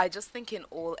like I just think in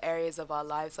all areas of our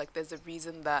lives like there's a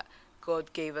reason that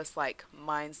God gave us like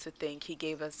minds to think. He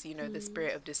gave us, you know, the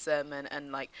spirit of discernment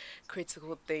and like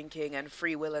critical thinking and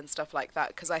free will and stuff like that.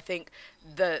 Because I think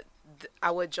that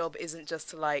our job isn't just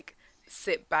to like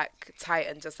sit back tight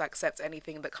and just accept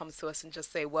anything that comes to us and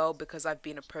just say, well, because I've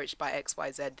been approached by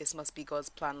XYZ, this must be God's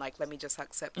plan. Like, let me just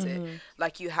accept it.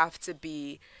 Like, you have to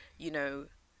be, you know,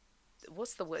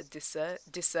 what's the word,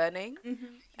 discerning,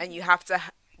 and you have to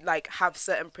like have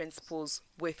certain principles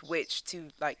with which to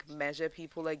like measure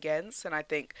people against. And I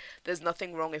think there's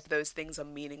nothing wrong if those things are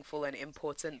meaningful and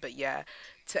important, but yeah,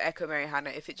 to echo Mary Hannah,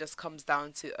 if it just comes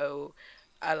down to, oh,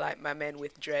 I like my men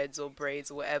with dreads or braids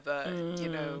or whatever, you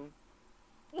know,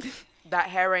 that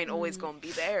hair ain't always gonna be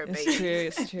there, baby. It's true,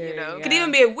 it's true. You know? It could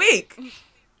even be a wig.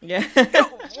 Yeah.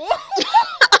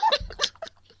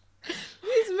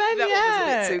 These men, That one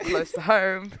was a bit too close to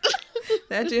home.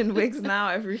 They're doing wigs now,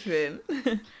 everything.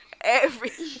 Get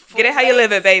it how you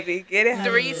live it, baby. Get it how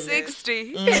you live it.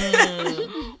 360.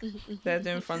 They're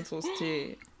doing frontals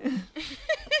too.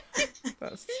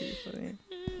 That's too funny.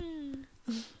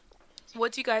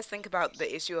 What do you guys think about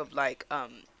the issue of like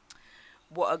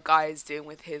what a guy is doing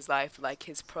with his life, like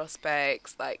his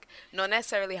prospects, like not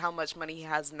necessarily how much money he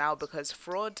has now, because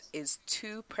fraud is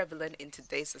too prevalent in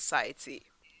today's society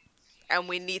and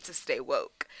we need to stay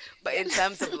woke. But in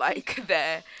terms of like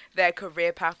their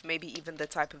career path, maybe even the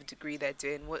type of degree they're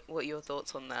doing, what are your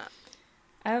thoughts on that?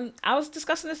 I was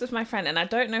discussing this with my friend, and I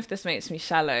don't know if this makes me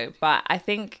shallow, but I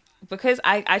think because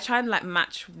I try and like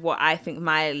match what I think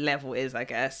my level is, I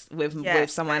guess, with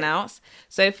someone else.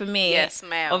 So for me, Yes,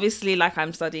 ma'am. obviously, like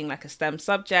I'm studying like a STEM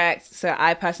subject, so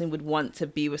I personally would want to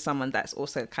be with someone that's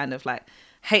also kind of like,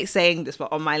 hate saying this,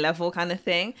 but on my level kind of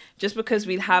thing, just because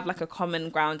we'd have like a common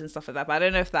ground and stuff like that. But I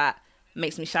don't know if that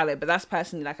makes me shallow, but that's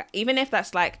personally like, even if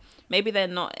that's like, maybe they're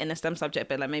not in a STEM subject,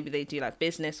 but like maybe they do like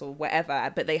business or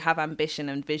whatever, but they have ambition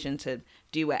and vision to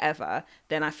do whatever,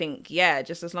 then I think, yeah,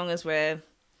 just as long as we're, and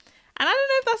I don't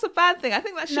know if that's a bad thing. I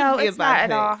think that shouldn't be a it's not bad at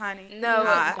thing. all, honey. No,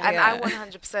 Not. and Yeah. I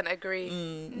 100%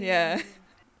 agree. Yeah.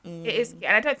 It is,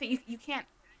 and I don't think you can't.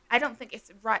 I don't think it's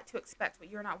right to expect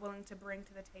what you're not willing to bring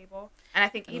to the table. And I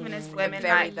think even as women,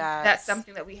 Very like, that. that's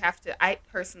something that we have to. I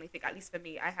personally think, at least for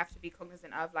me, I have to be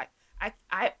cognizant of. Like,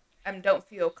 I don't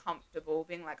feel comfortable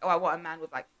being like, oh, I want a man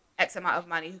with like X amount of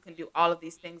money who can do all of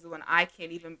these things when I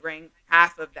can't even bring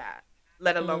half of that,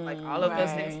 let alone like all of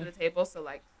those things to the table. So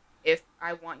like, if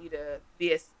I want you to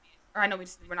be or I know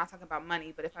we're not talking about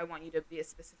money, but if I want you to be a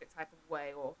specific type of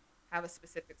way or have a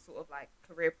specific sort of like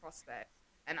career prospect,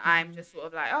 and I'm just sort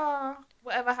of like, oh,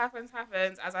 whatever happens,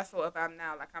 happens, as I sort of am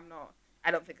now. Like,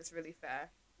 I don't think it's really fair.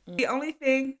 The only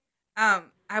thing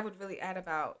I would really add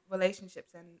about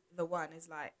relationships and the one is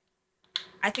like,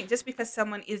 I think just because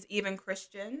someone is even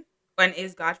Christian and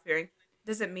is God-fearing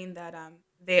doesn't mean that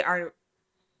they are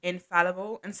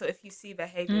infallible. And so if you see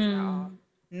behaviors that are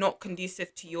not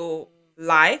conducive to your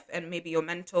life and maybe your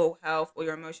mental health or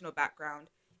your emotional background,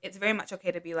 it's very much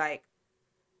okay to be like,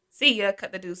 see ya,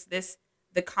 cut the deuce,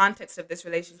 the context of this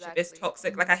relationship is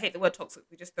toxic. Like, I hate the word toxic.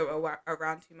 We just throw it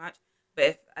around too much. But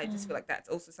if I just feel like that's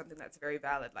also something that's very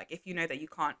valid. Like, if you know that you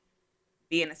can't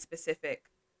be in a specific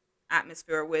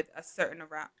atmosphere with a certain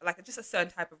like just a certain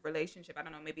type of relationship, I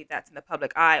don't know, maybe that's in the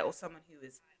public eye, or someone who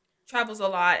travels a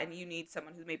lot and you need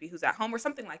someone who's at home or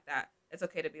something like that, it's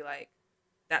okay to be like,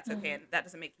 that's okay. And that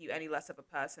doesn't make you any less of a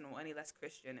person or any less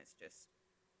Christian. It's just.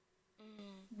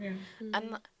 Yeah.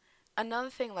 And another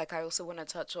thing, like, I also want to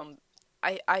touch on,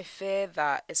 I fear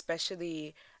that,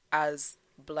 especially as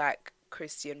Black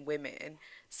Christian women,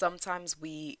 sometimes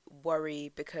we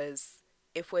worry because,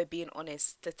 if we're being honest,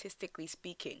 statistically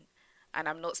speaking, and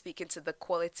I'm not speaking to the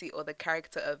quality or the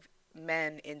character of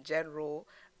men in general,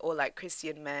 or like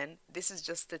Christian men. This is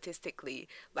just statistically,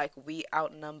 like, we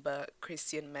outnumber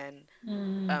Christian men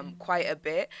quite a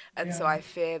bit, and so I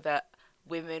fear that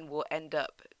women will end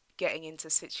up getting into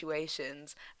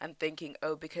situations and thinking,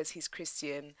 oh, because he's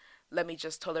Christian, let me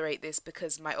just tolerate this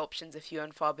because my options are few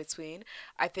and far between.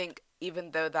 I think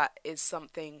even though that is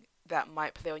something that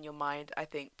might play on your mind, I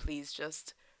think please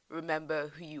just remember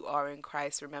who you are in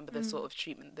Christ, remember the sort of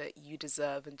treatment that you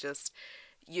deserve, and just,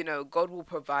 you know, God will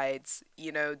provide,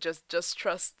 you know, just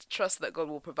trust that God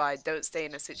will provide. Don't stay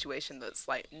in a situation that's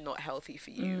like not healthy for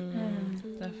you.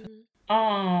 Definitely.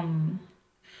 I'm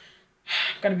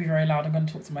gonna be very loud. I'm gonna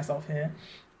talk to myself here.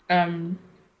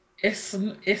 It's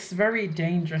very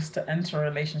dangerous to enter a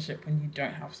relationship when you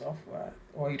don't have self-worth,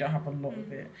 or you don't have a lot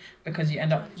of it, because you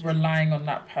end up relying on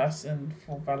that person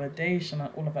for validation and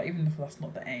all of that, even if that's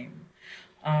not the aim.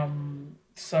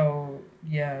 So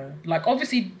yeah, like,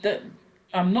 obviously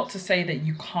not to say that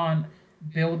you can't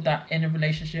build that in a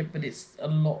relationship, but it's a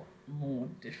lot more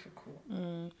difficult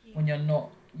when you're not,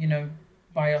 you know,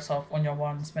 by yourself on your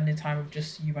own, spending time with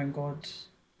just you and God,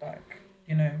 like,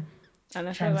 you know, And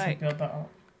I feel trying to like, build that up.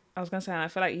 I was gonna say, I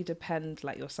feel like you depend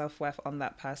like your self-worth on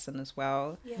that person as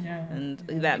well, Yeah. and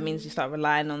that means you start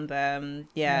relying on them.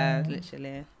 Yeah,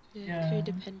 literally. Yeah,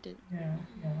 codependent.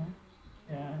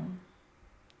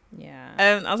 Yeah.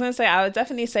 I was gonna say, I would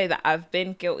definitely say that I've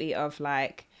been guilty of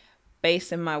like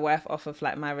basing my worth off of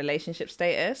like my relationship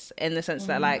status, in the sense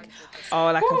that like,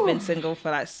 oh, like I've been single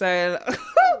for like so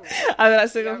I've been like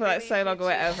single for like so long or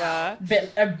whatever.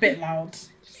 A bit loud.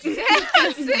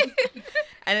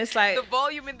 And it's like The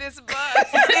volume in this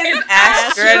bus is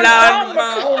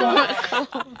Astronomical.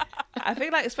 I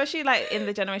think like, especially like in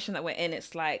the generation that we're in,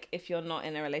 it's like if you're not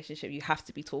in a relationship, you have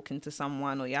to be talking to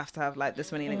someone, or you have to have like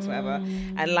this many links, whatever.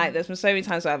 And like there's been so many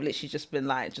times where I've literally just been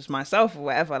like just myself or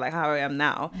whatever, like how I am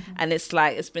now. And it's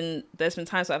like there's been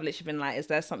times where I've literally been like, is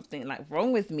there something like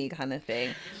wrong with me, kind of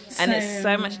thing. And it's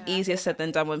so much easier said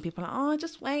than done when people are like, oh,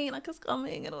 just wait, like it's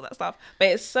coming and all that stuff. But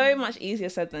it's so much easier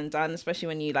said than done, especially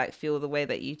when you like feel the way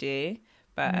that you do.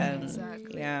 But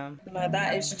yeah. No,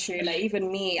 that is true. Like, even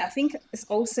me, I think it's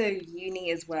also uni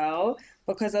as well,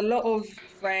 because a lot of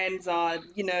friends are,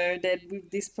 you know, they're with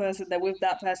this person, they're with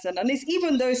that person, and it's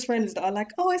even those friends that are like,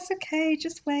 oh, it's okay,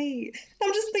 just wait.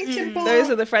 I'm just thinking, but Those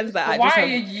are the friends that I Why just are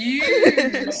have.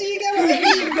 you? so you get what I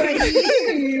mean? But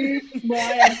you, why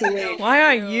I have to wait? Why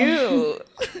are you?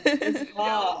 It's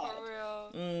hard.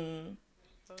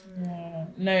 Yeah.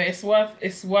 No, it's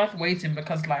worth waiting,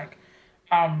 because like,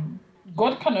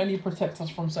 God can only protect us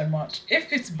from so much.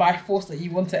 If it's by force that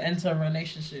you want to enter a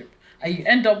relationship and you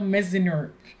end up messing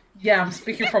up, yeah, I'm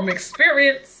speaking from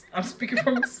experience.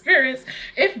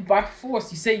 If by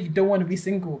force you say you don't want to be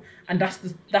single, and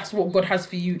that's what God has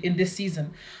for you in this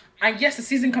season, and yes, the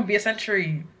season can be a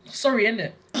century. Sorry,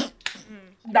 innit?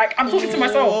 Like, I'm talking to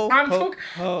myself. I am talking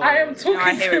to myself.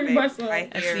 I hear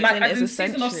it. Like, as in a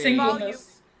season of century. singleness.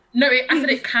 No, I said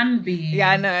it can be. Yeah,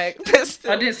 I know. I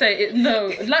didn't say it.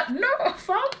 No, like, no,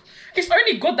 fam. It's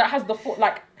only God that has the thought.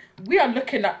 Like, we are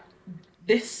looking at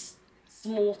this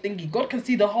small thingy. God can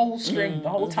see the whole string, the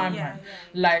whole timeline. Yeah.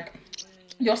 Like,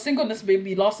 your singleness may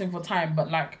be lasting for time,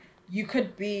 but like, you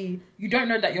don't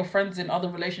know that your friends in other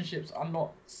relationships are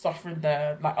not suffering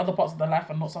like other parts of their life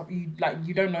are not suffering.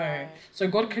 You don't know. Right. So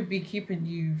God could be keeping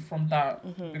you from that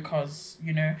because,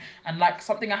 you know, and like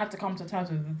something I had to come to terms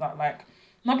with is that, like,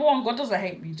 number one, God doesn't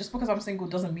hate me. Just because I'm single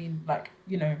doesn't mean, like,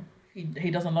 you know,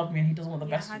 he doesn't love me and he doesn't want the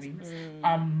best for me.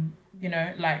 You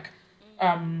know, like,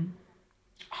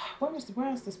 where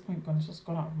has this point gone? It's just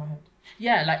gone out of my head.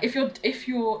 Yeah, like if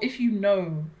you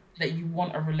know that you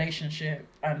want a relationship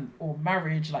or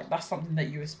marriage, like that's something that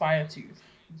you aspire to.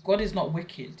 God is not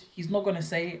wicked. He's not gonna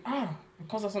say,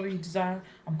 because that's something you desire,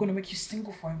 I'm gonna make you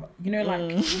single forever. You know,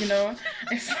 like, you know,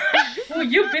 it's will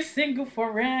you be single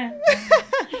forever?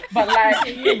 But like,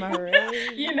 you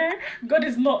know, God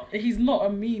is he's not a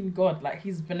mean God. Like,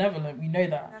 he's benevolent. We know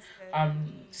that. That's good.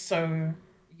 So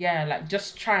yeah, like,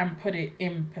 just try and put it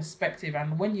in perspective.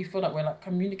 And when you feel that way, like,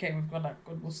 communicate with God, like,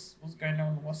 God, what's going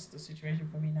on? What's the situation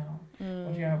for me now?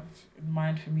 What do you have in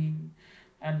mind for me?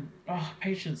 And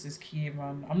patience is key,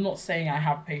 man. I'm not saying I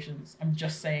have patience. I'm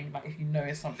just saying, like, if you know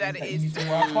it's something that you need to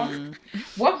work on,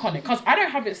 work on it. Because I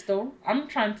don't have it still. I'm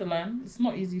trying to learn. It's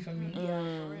not easy for me.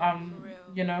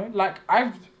 You know, like,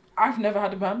 I've never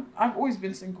had a man. I've always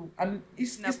been single, and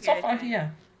it's tough out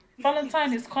here.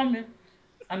 Valentine is coming,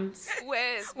 and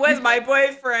Where's my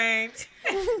boyfriend?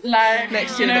 like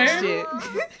Next you year, know, next year.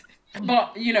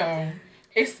 But you know,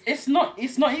 it's not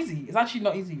easy. It's actually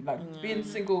not easy. Like being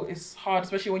single is hard,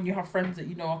 especially when you have friends that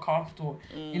you know are cast or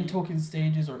in talking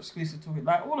stages or exclusive talking.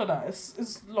 Like all of that,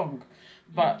 it's long,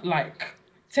 but like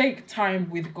take time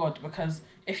with God, because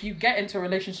if you get into a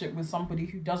relationship with somebody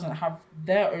who doesn't have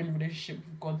their own relationship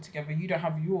with God together, you don't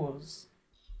have yours.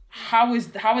 How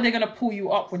are they gonna pull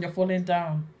you up when you're falling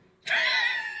down?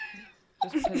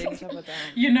 Just pulling each other down.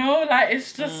 You know, like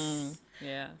it's just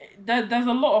Yeah. there's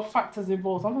a lot of factors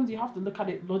involved. Sometimes you have to look at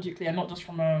it logically and not just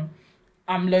from a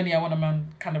I'm lonely, I want a man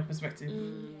kind of perspective.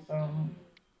 So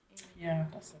yeah,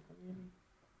 that's it. Really.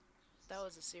 That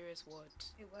was a serious word.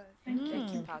 It was.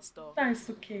 Thank you, Pastor. That's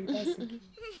okay. That's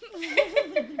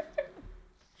okay.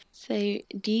 So,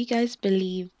 do you guys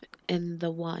believe in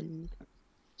the one?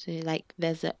 So, like,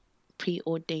 there's a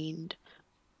preordained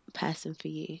person for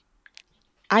you.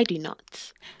 I do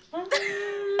not.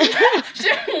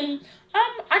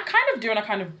 I kind of do and I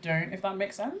kind of don't, if that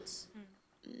makes sense.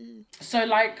 So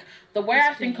like the way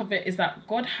I think of it is that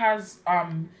God has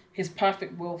his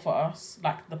perfect will for us,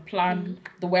 like the plan,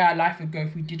 the way our life would go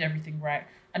if we did everything right,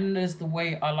 and then there's the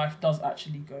way our life does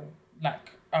actually go,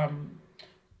 like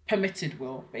permitted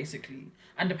will basically,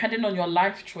 and depending on your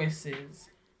life choices,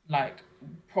 like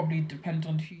probably depend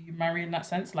on who you marry in that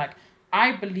sense. Like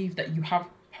I believe that you have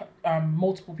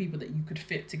multiple people that you could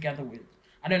fit together with.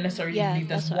 I don't necessarily believe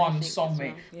there's that's what I one think as well.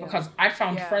 soulmate Yeah. because I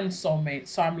found friends soulmates,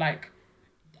 so I'm like,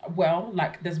 well,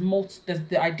 like there's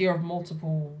the idea of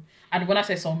multiple, and when I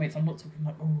say soulmates, I'm not talking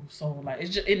like soul, like it's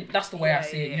just that's the way I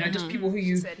see it. You know, just people who She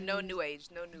you said no new age.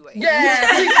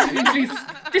 please.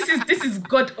 This is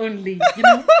God only, you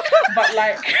know. But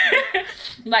like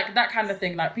like that kind of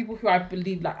thing, like people who I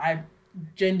believe like I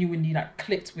genuinely like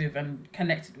clicked with and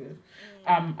connected with.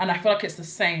 And I feel like it's the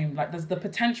same. Like there's the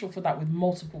potential for that with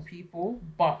multiple people,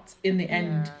 but in the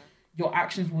end, your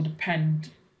actions will depend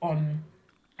on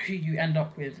who you end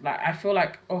up with. Like I feel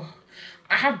like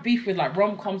I have beef with like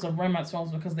rom-coms and romance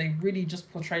films because they really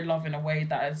just portray love in a way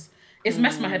that it's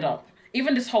messed my head up.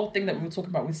 Even this whole thing that we were talking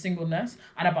about with singleness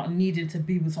and about needing to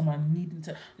be with someone, needing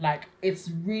to like, it's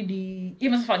really,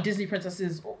 even stuff like Disney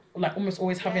princesses like almost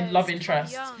always having love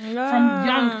interest from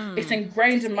young. It's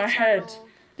ingrained in my head.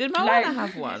 Did Moana Like-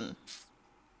 have one?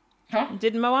 Huh?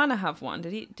 Did Moana have one?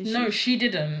 Did she? No, she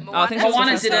didn't. Oh, I think she was Moana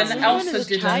the first didn't. one. Elsa Moana's a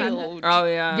didn't. child. Oh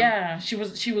yeah. Yeah, she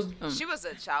was. She was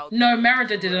a child. No,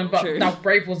 Merida didn't. But True. now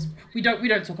Brave was. We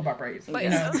don't talk about Brave. But you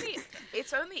know.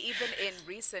 it's only even in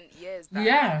recent years that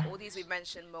Yeah. all these we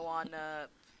mentioned, Moana,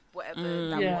 whatever,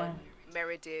 that Yeah. one,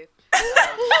 Meredith.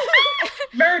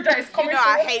 Merida is You coming. know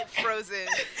I hate Frozen.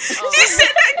 You said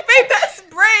that, babe. That's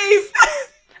brave.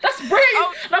 That's Brave.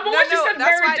 Oh, no, but when she said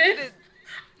that's why I Meredith, didn't.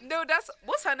 No, that's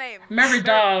what's her name?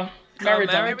 Merida.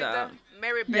 Merida. Merida.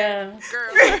 Mary Yeah. Beth,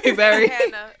 girl, Mary.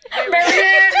 Hannah,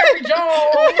 Mary Jo.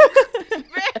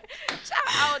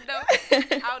 I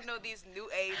don't know these new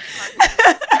age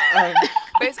cartoons.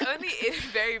 But it's only in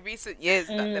very recent years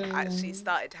that they've actually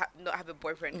started not having a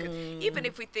boyfriend. 'Cause even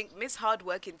if we think Miss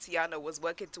Hardworking Tiana was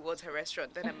working towards her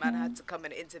restaurant, then a man had to come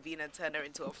and intervene and turn her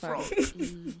into a frog.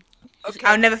 Okay,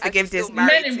 I'll never and forgive she's still this.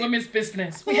 married Men in to- women's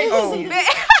business. We hate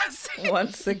to see it.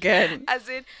 Once again. As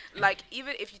in, like,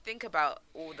 even if you think about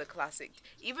all the classic,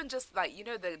 even just like, you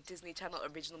know, the Disney Channel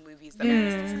original movies that we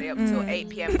used to stay up till 8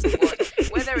 p.m. to watch,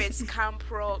 whether it's Camp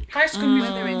Rock, High School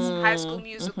whether it's Musical. High School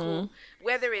Musical,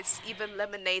 whether it's even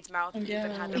Lemonade's Mouth, even Yeah.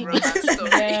 had a romance story,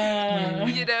 Yeah.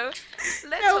 you know?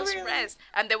 Let us rest.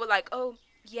 And they were like, oh,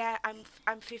 yeah,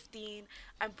 I'm 15,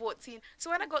 I'm 14. So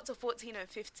when I got to 14 and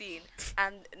 15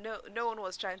 and no one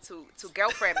was trying to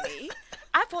girlfriend me,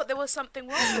 I thought there was something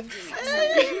wrong with me.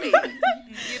 Really,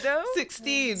 you know?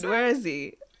 16. Where is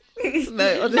he?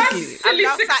 No, honestly. Silly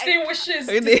I'm 16 wishes.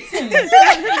 Really?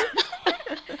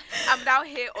 I'm now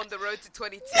here on the road to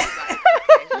 22. Like,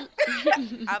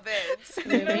 okay, I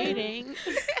bet. Waiting.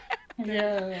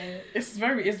 Yeah, it's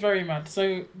very mad.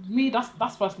 So me, that's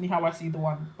personally how I see the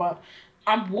one. But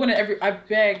I'm warning I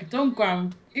beg, don't go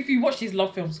and, if you watch these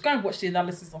love films, go and watch the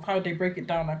analysis of how they break it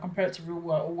down and compare it to real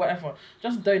world or whatever.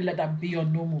 Just don't let that be your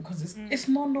normal, because it's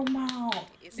not normal.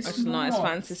 It's not. It's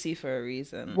fantasy for a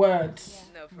reason. Words.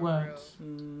 No, for Words.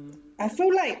 real. I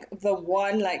feel like the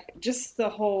one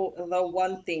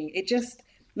thing, it just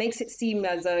makes it seem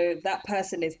as though that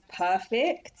person is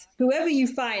perfect. Whoever you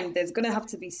find, there's going to have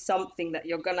to be something that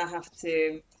you're going to have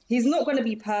to, he's not going to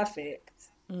be perfect.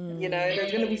 You know,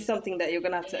 there's going to be something that you're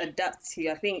going to have to adapt to.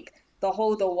 I think the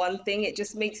one thing, it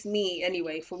just makes me,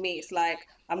 anyway, for me, it's like,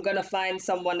 I'm going to find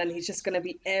someone and he's just going to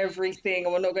be everything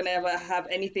and we're not going to ever have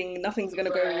anything, nothing's going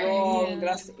to go wrong.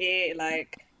 That's it.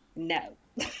 Like, no.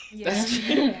 That's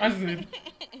true. As in,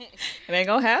 It ain't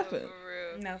gonna happen.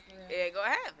 For real. No, for real. It ain't gonna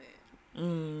happen.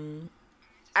 Mm.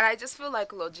 And I just feel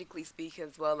like, logically speaking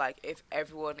as well, like if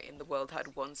everyone in the world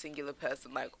had one singular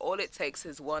person, like all it takes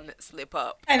is one slip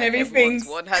up And everyone's everything's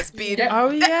one has been Yeah. Oh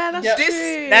yeah, that's Yeah.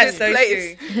 true. that's so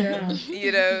displaced, true. Yeah.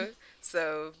 you know?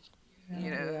 So, you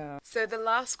know. Yeah. So the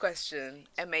last question,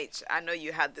 MH, I know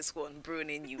you had this one brewing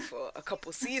in you for a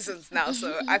couple seasons now,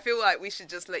 so I feel like we should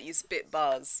just let you spit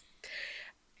bars.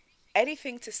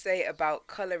 Anything to say about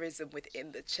colorism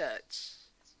within the church?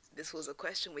 This was a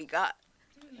question we got.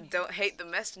 Don't hate the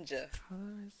messenger.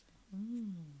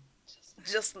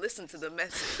 Just listen to the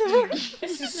message.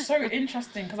 This is so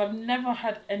interesting because I've never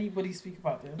had anybody speak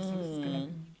about this. So this is gonna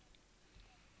be...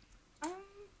 Um,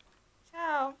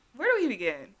 Ciao. Where do we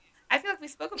begin? I feel like we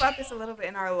spoke about this a little bit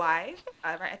in our live,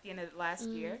 right at the end of last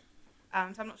year. So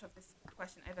I'm not sure if this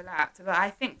question overlapped, but I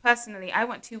think personally, I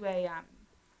went to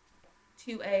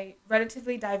a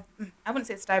relatively I wouldn't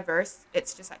say it's diverse.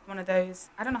 It's just like one of those,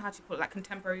 I don't know how to call it, like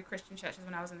contemporary Christian churches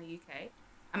when I was in the UK.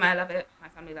 I love it. My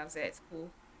family loves it. It's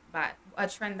cool. But a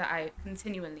trend that I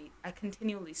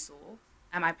continually saw,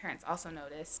 and my parents also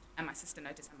noticed, and my sister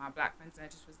noticed, and my black friends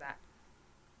noticed, was that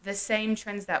the same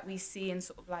trends that we see in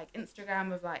sort of like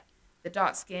Instagram of like the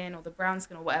dark skin or the brown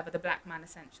skin or whatever, the black man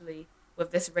essentially, with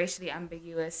this racially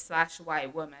ambiguous /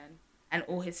 white woman and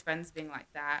all his friends being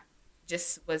like that,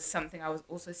 just was something I was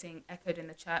also seeing echoed in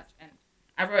the church. And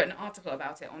I wrote an article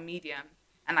about it on Medium,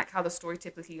 and like how the story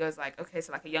typically goes, like, okay,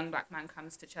 so like a young black man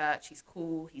comes to church, he's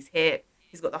cool, he's hip,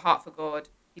 he's got the heart for God,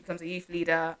 he becomes a youth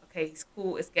leader, okay, he's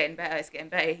cool, it's getting better,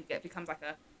 he becomes like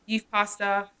a youth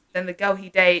pastor. Then the girl he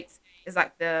dates is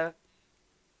like the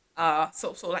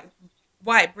sort of like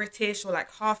white British or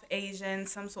like half Asian,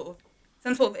 some sort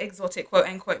of exotic quote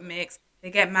unquote mix. They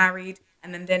get married,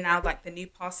 and then they're now like the new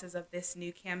pastors of this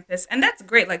new campus, and that's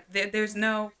great. Like there's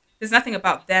nothing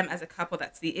about them as a couple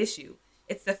that's the issue.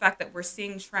 It's the fact that we're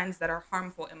seeing trends that are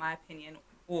harmful, in my opinion,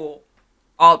 or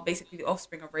all basically the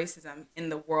offspring of racism in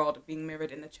the world being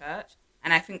mirrored in the church.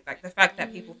 And I think like the fact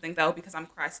that people think that, oh, because I'm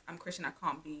Christian, I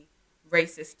can't be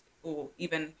racist or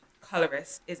even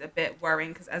colorist is a bit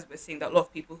worrying, because as we're seeing, that a lot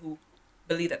of people who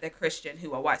believe that they're Christian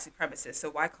who are white supremacists.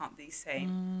 So why can't these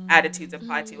same attitudes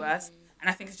apply to us? And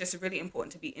I think it's just really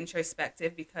important to be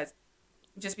introspective, because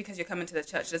just because you're coming to the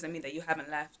church doesn't mean that you haven't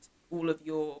left all of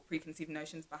your preconceived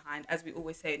notions behind. As we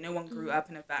always say, no one grew up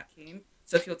in a vacuum.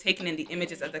 So if you're taking in the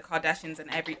images of the Kardashians and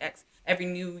every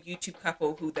new YouTube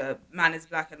couple who the man is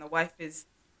black and the wife is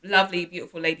lovely,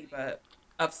 beautiful lady, but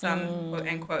of some quote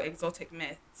unquote exotic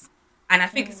myths. And I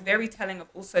think it's very telling of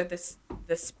also the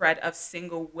spread of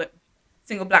single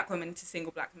black women to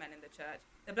single black men in the church.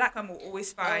 The black man will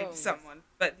always find someone,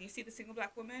 but you see the single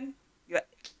black woman, you're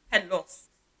head loss.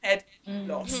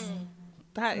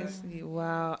 That is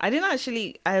wow. I didn't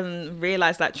actually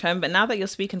realize that trend, but now that you're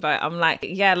speaking about it, I'm like,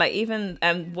 yeah, like even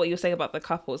what you were saying about the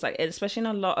couples, like especially in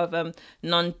a lot of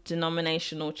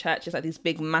non-denominational churches, like these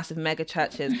big massive mega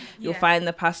churches, you'll find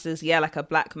the pastors, like a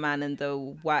black man, and the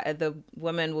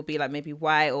woman will be like maybe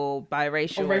white or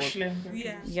biracial. Or racially.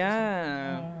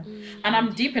 Yeah. And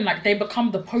I'm deep in like they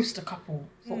become the poster couple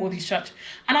for all these churches.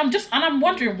 And I'm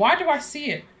wondering, why do I see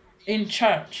it in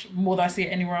church more than I see it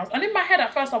anywhere else? And in my head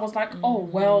at first I was like, I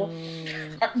was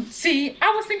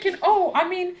thinking,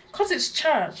 because it's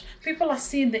church, people are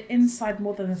seeing the inside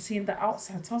more than seeing the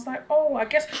outside. So I was like,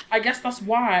 I guess that's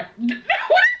why. In my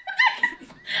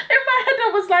head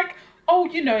I was like,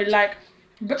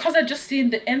 because they're just seeing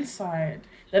the inside,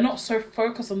 they're not so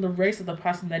focused on the race of the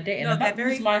person they're dating. No, and that they're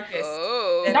very focused.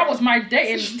 That was my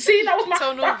dating. See, that was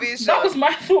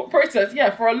my thought process.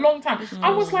 Yeah, for a long time, I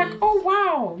was like, oh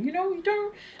wow, you don't.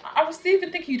 I was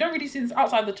even thinking you don't really see this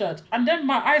outside the church, and then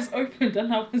my eyes opened,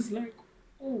 and I was like,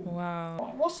 oh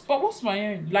wow. What's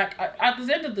my own? Like at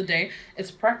the end of the day,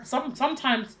 it's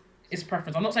sometimes it's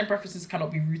preference. I'm not saying preferences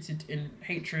cannot be rooted in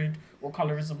hatred or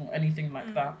colorism or anything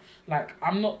like that. Like,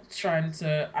 I'm not trying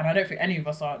to, and I don't think any of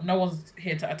us are, no one's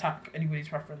here to attack anybody's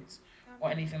preference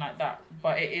or anything like that.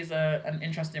 But it is an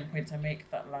interesting point to make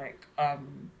that, like,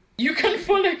 you can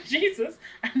follow Jesus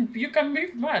and you can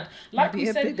move mad. Like we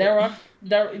said,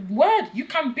 you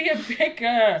can be a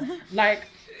bigger, like,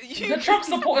 the Trump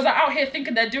supporters are out here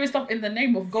thinking they're doing stuff in the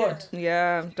name of God.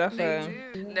 Yeah,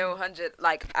 definitely. No, 100.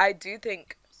 Like, I do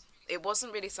think it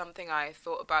wasn't really something I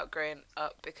thought about growing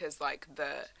up, because like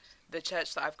the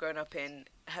church that I've grown up in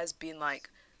has been like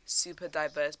super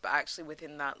diverse, but actually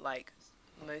within that, like,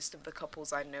 most of the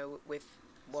couples I know with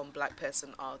one black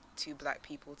person are two black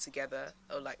people together,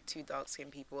 or like two dark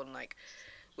skinned people, and like,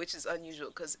 which is unusual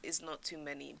because it's not too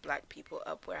many black people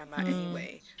up where I'm at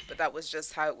anyway, but that was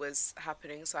just how it was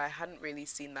happening. So I hadn't really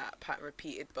seen that pattern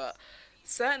repeated, but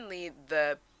certainly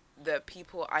the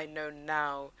people I know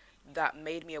now that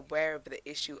made me aware of the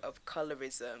issue of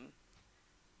colorism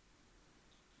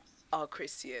are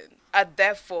Christian. And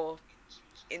therefore,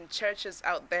 in churches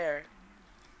out there,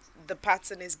 the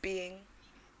pattern is being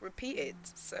repeated.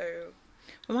 So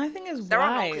But my thing is, there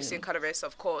are why? non-Christian colorists,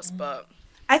 of course, but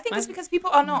I think it's because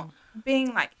people are not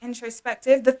being like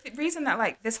introspective. The reason that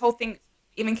like this whole thing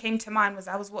even came to mind was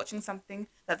I was watching something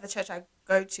that the church I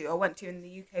go to or went to in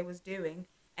the UK was doing,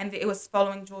 and it was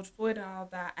following George Floyd and all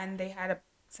of that, and they had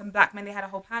some black men. They had a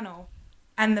whole panel,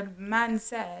 and the man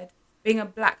said, being a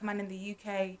black man in the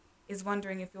UK is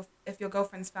wondering if your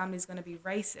girlfriend's family is going to be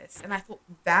racist. And I thought,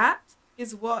 that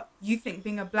is what you think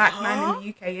being a black man in the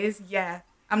UK is? Yeah,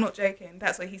 I'm not joking.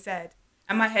 That's what he said.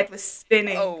 And my head was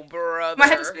spinning. oh brother, My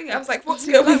head was spinning. I was like, what's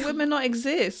Do going black on? women not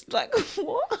exist? Like,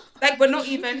 what? Like, we're not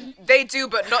even... they do,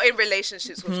 but not in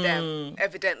relationships with them,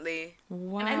 evidently.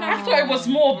 Wow. And I thought it was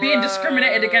more being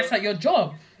discriminated against at your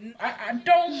job. I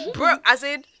don't. Bro, as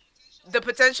in the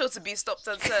potential to be stopped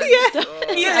and turned.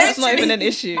 That's not even an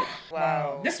issue.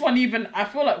 Wow. This one even, I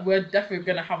feel like we're definitely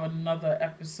going to have another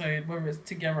episode, whether it's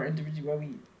together or individually, where we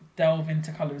delve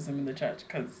into colorism in the church,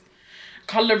 because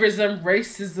colorism,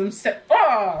 racism,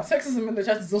 sexism in the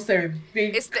church is also a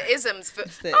big... It's the isms for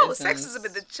the isms. sexism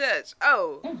in the church.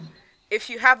 If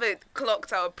you haven't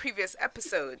clocked our previous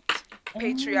episode,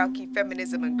 patriarchy,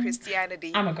 feminism, and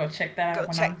Christianity, I'm going to go check that out. go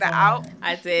when check I'm that done. out.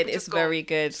 I did. Just It's go- very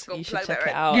good. go You should plug that check it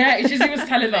right- out. Yeah, she was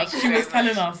telling us. She you was very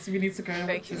telling us we need to go.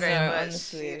 Thank you watch very No, much.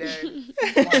 honestly.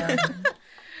 You know.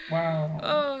 Wow.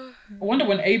 Oh. I wonder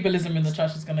when ableism in the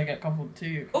church is going to get covered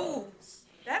too. Ooh,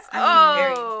 that's actually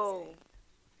very Oh,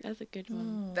 That's a good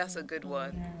one. that's a good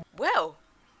one. Well,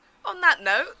 on that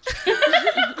note,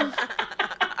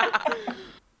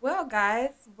 Well,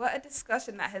 guys, what a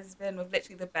discussion that has been with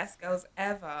literally the best girls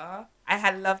ever. I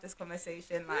had loved this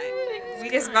conversation. Like,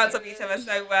 we just bounce off each other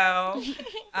so well.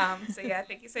 So yeah,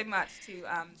 thank you so much to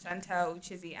Chantel,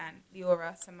 Chizzy, and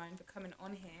Leora Simone for coming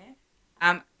on here.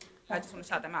 I just want to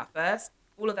shout them out first.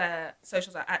 All of their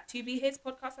socials are at To Be His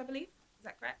podcast, I believe. Is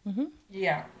that correct?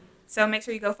 Yeah. So make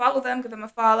sure you go follow them, give them a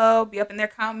follow, be up in their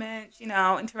comments,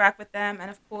 interact with them. And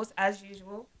of course, as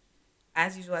usual,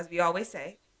 as we always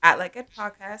say, at Let God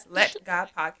Podcast,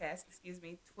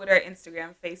 Twitter,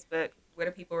 Instagram, Facebook, where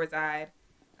the people reside.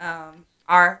 I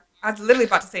was literally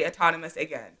about to say autonomous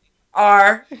again.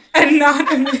 Our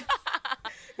anonymous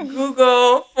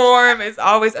Google form is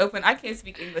always open. I can't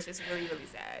speak English. It's really, really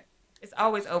sad. It's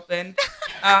always open.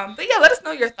 But yeah, let us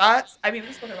know your thoughts. I mean,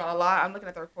 we spoke about a lot. I'm looking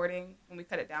at the recording. When we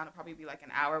cut it down, it'll probably be like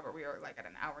an hour, but we are like at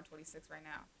an hour and 26 right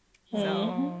now.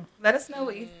 So let us know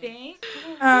what you think.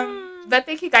 But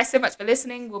thank you guys so much for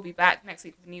listening. We'll be back next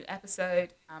week with a new episode.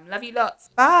 Love you lots.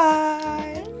 Bye.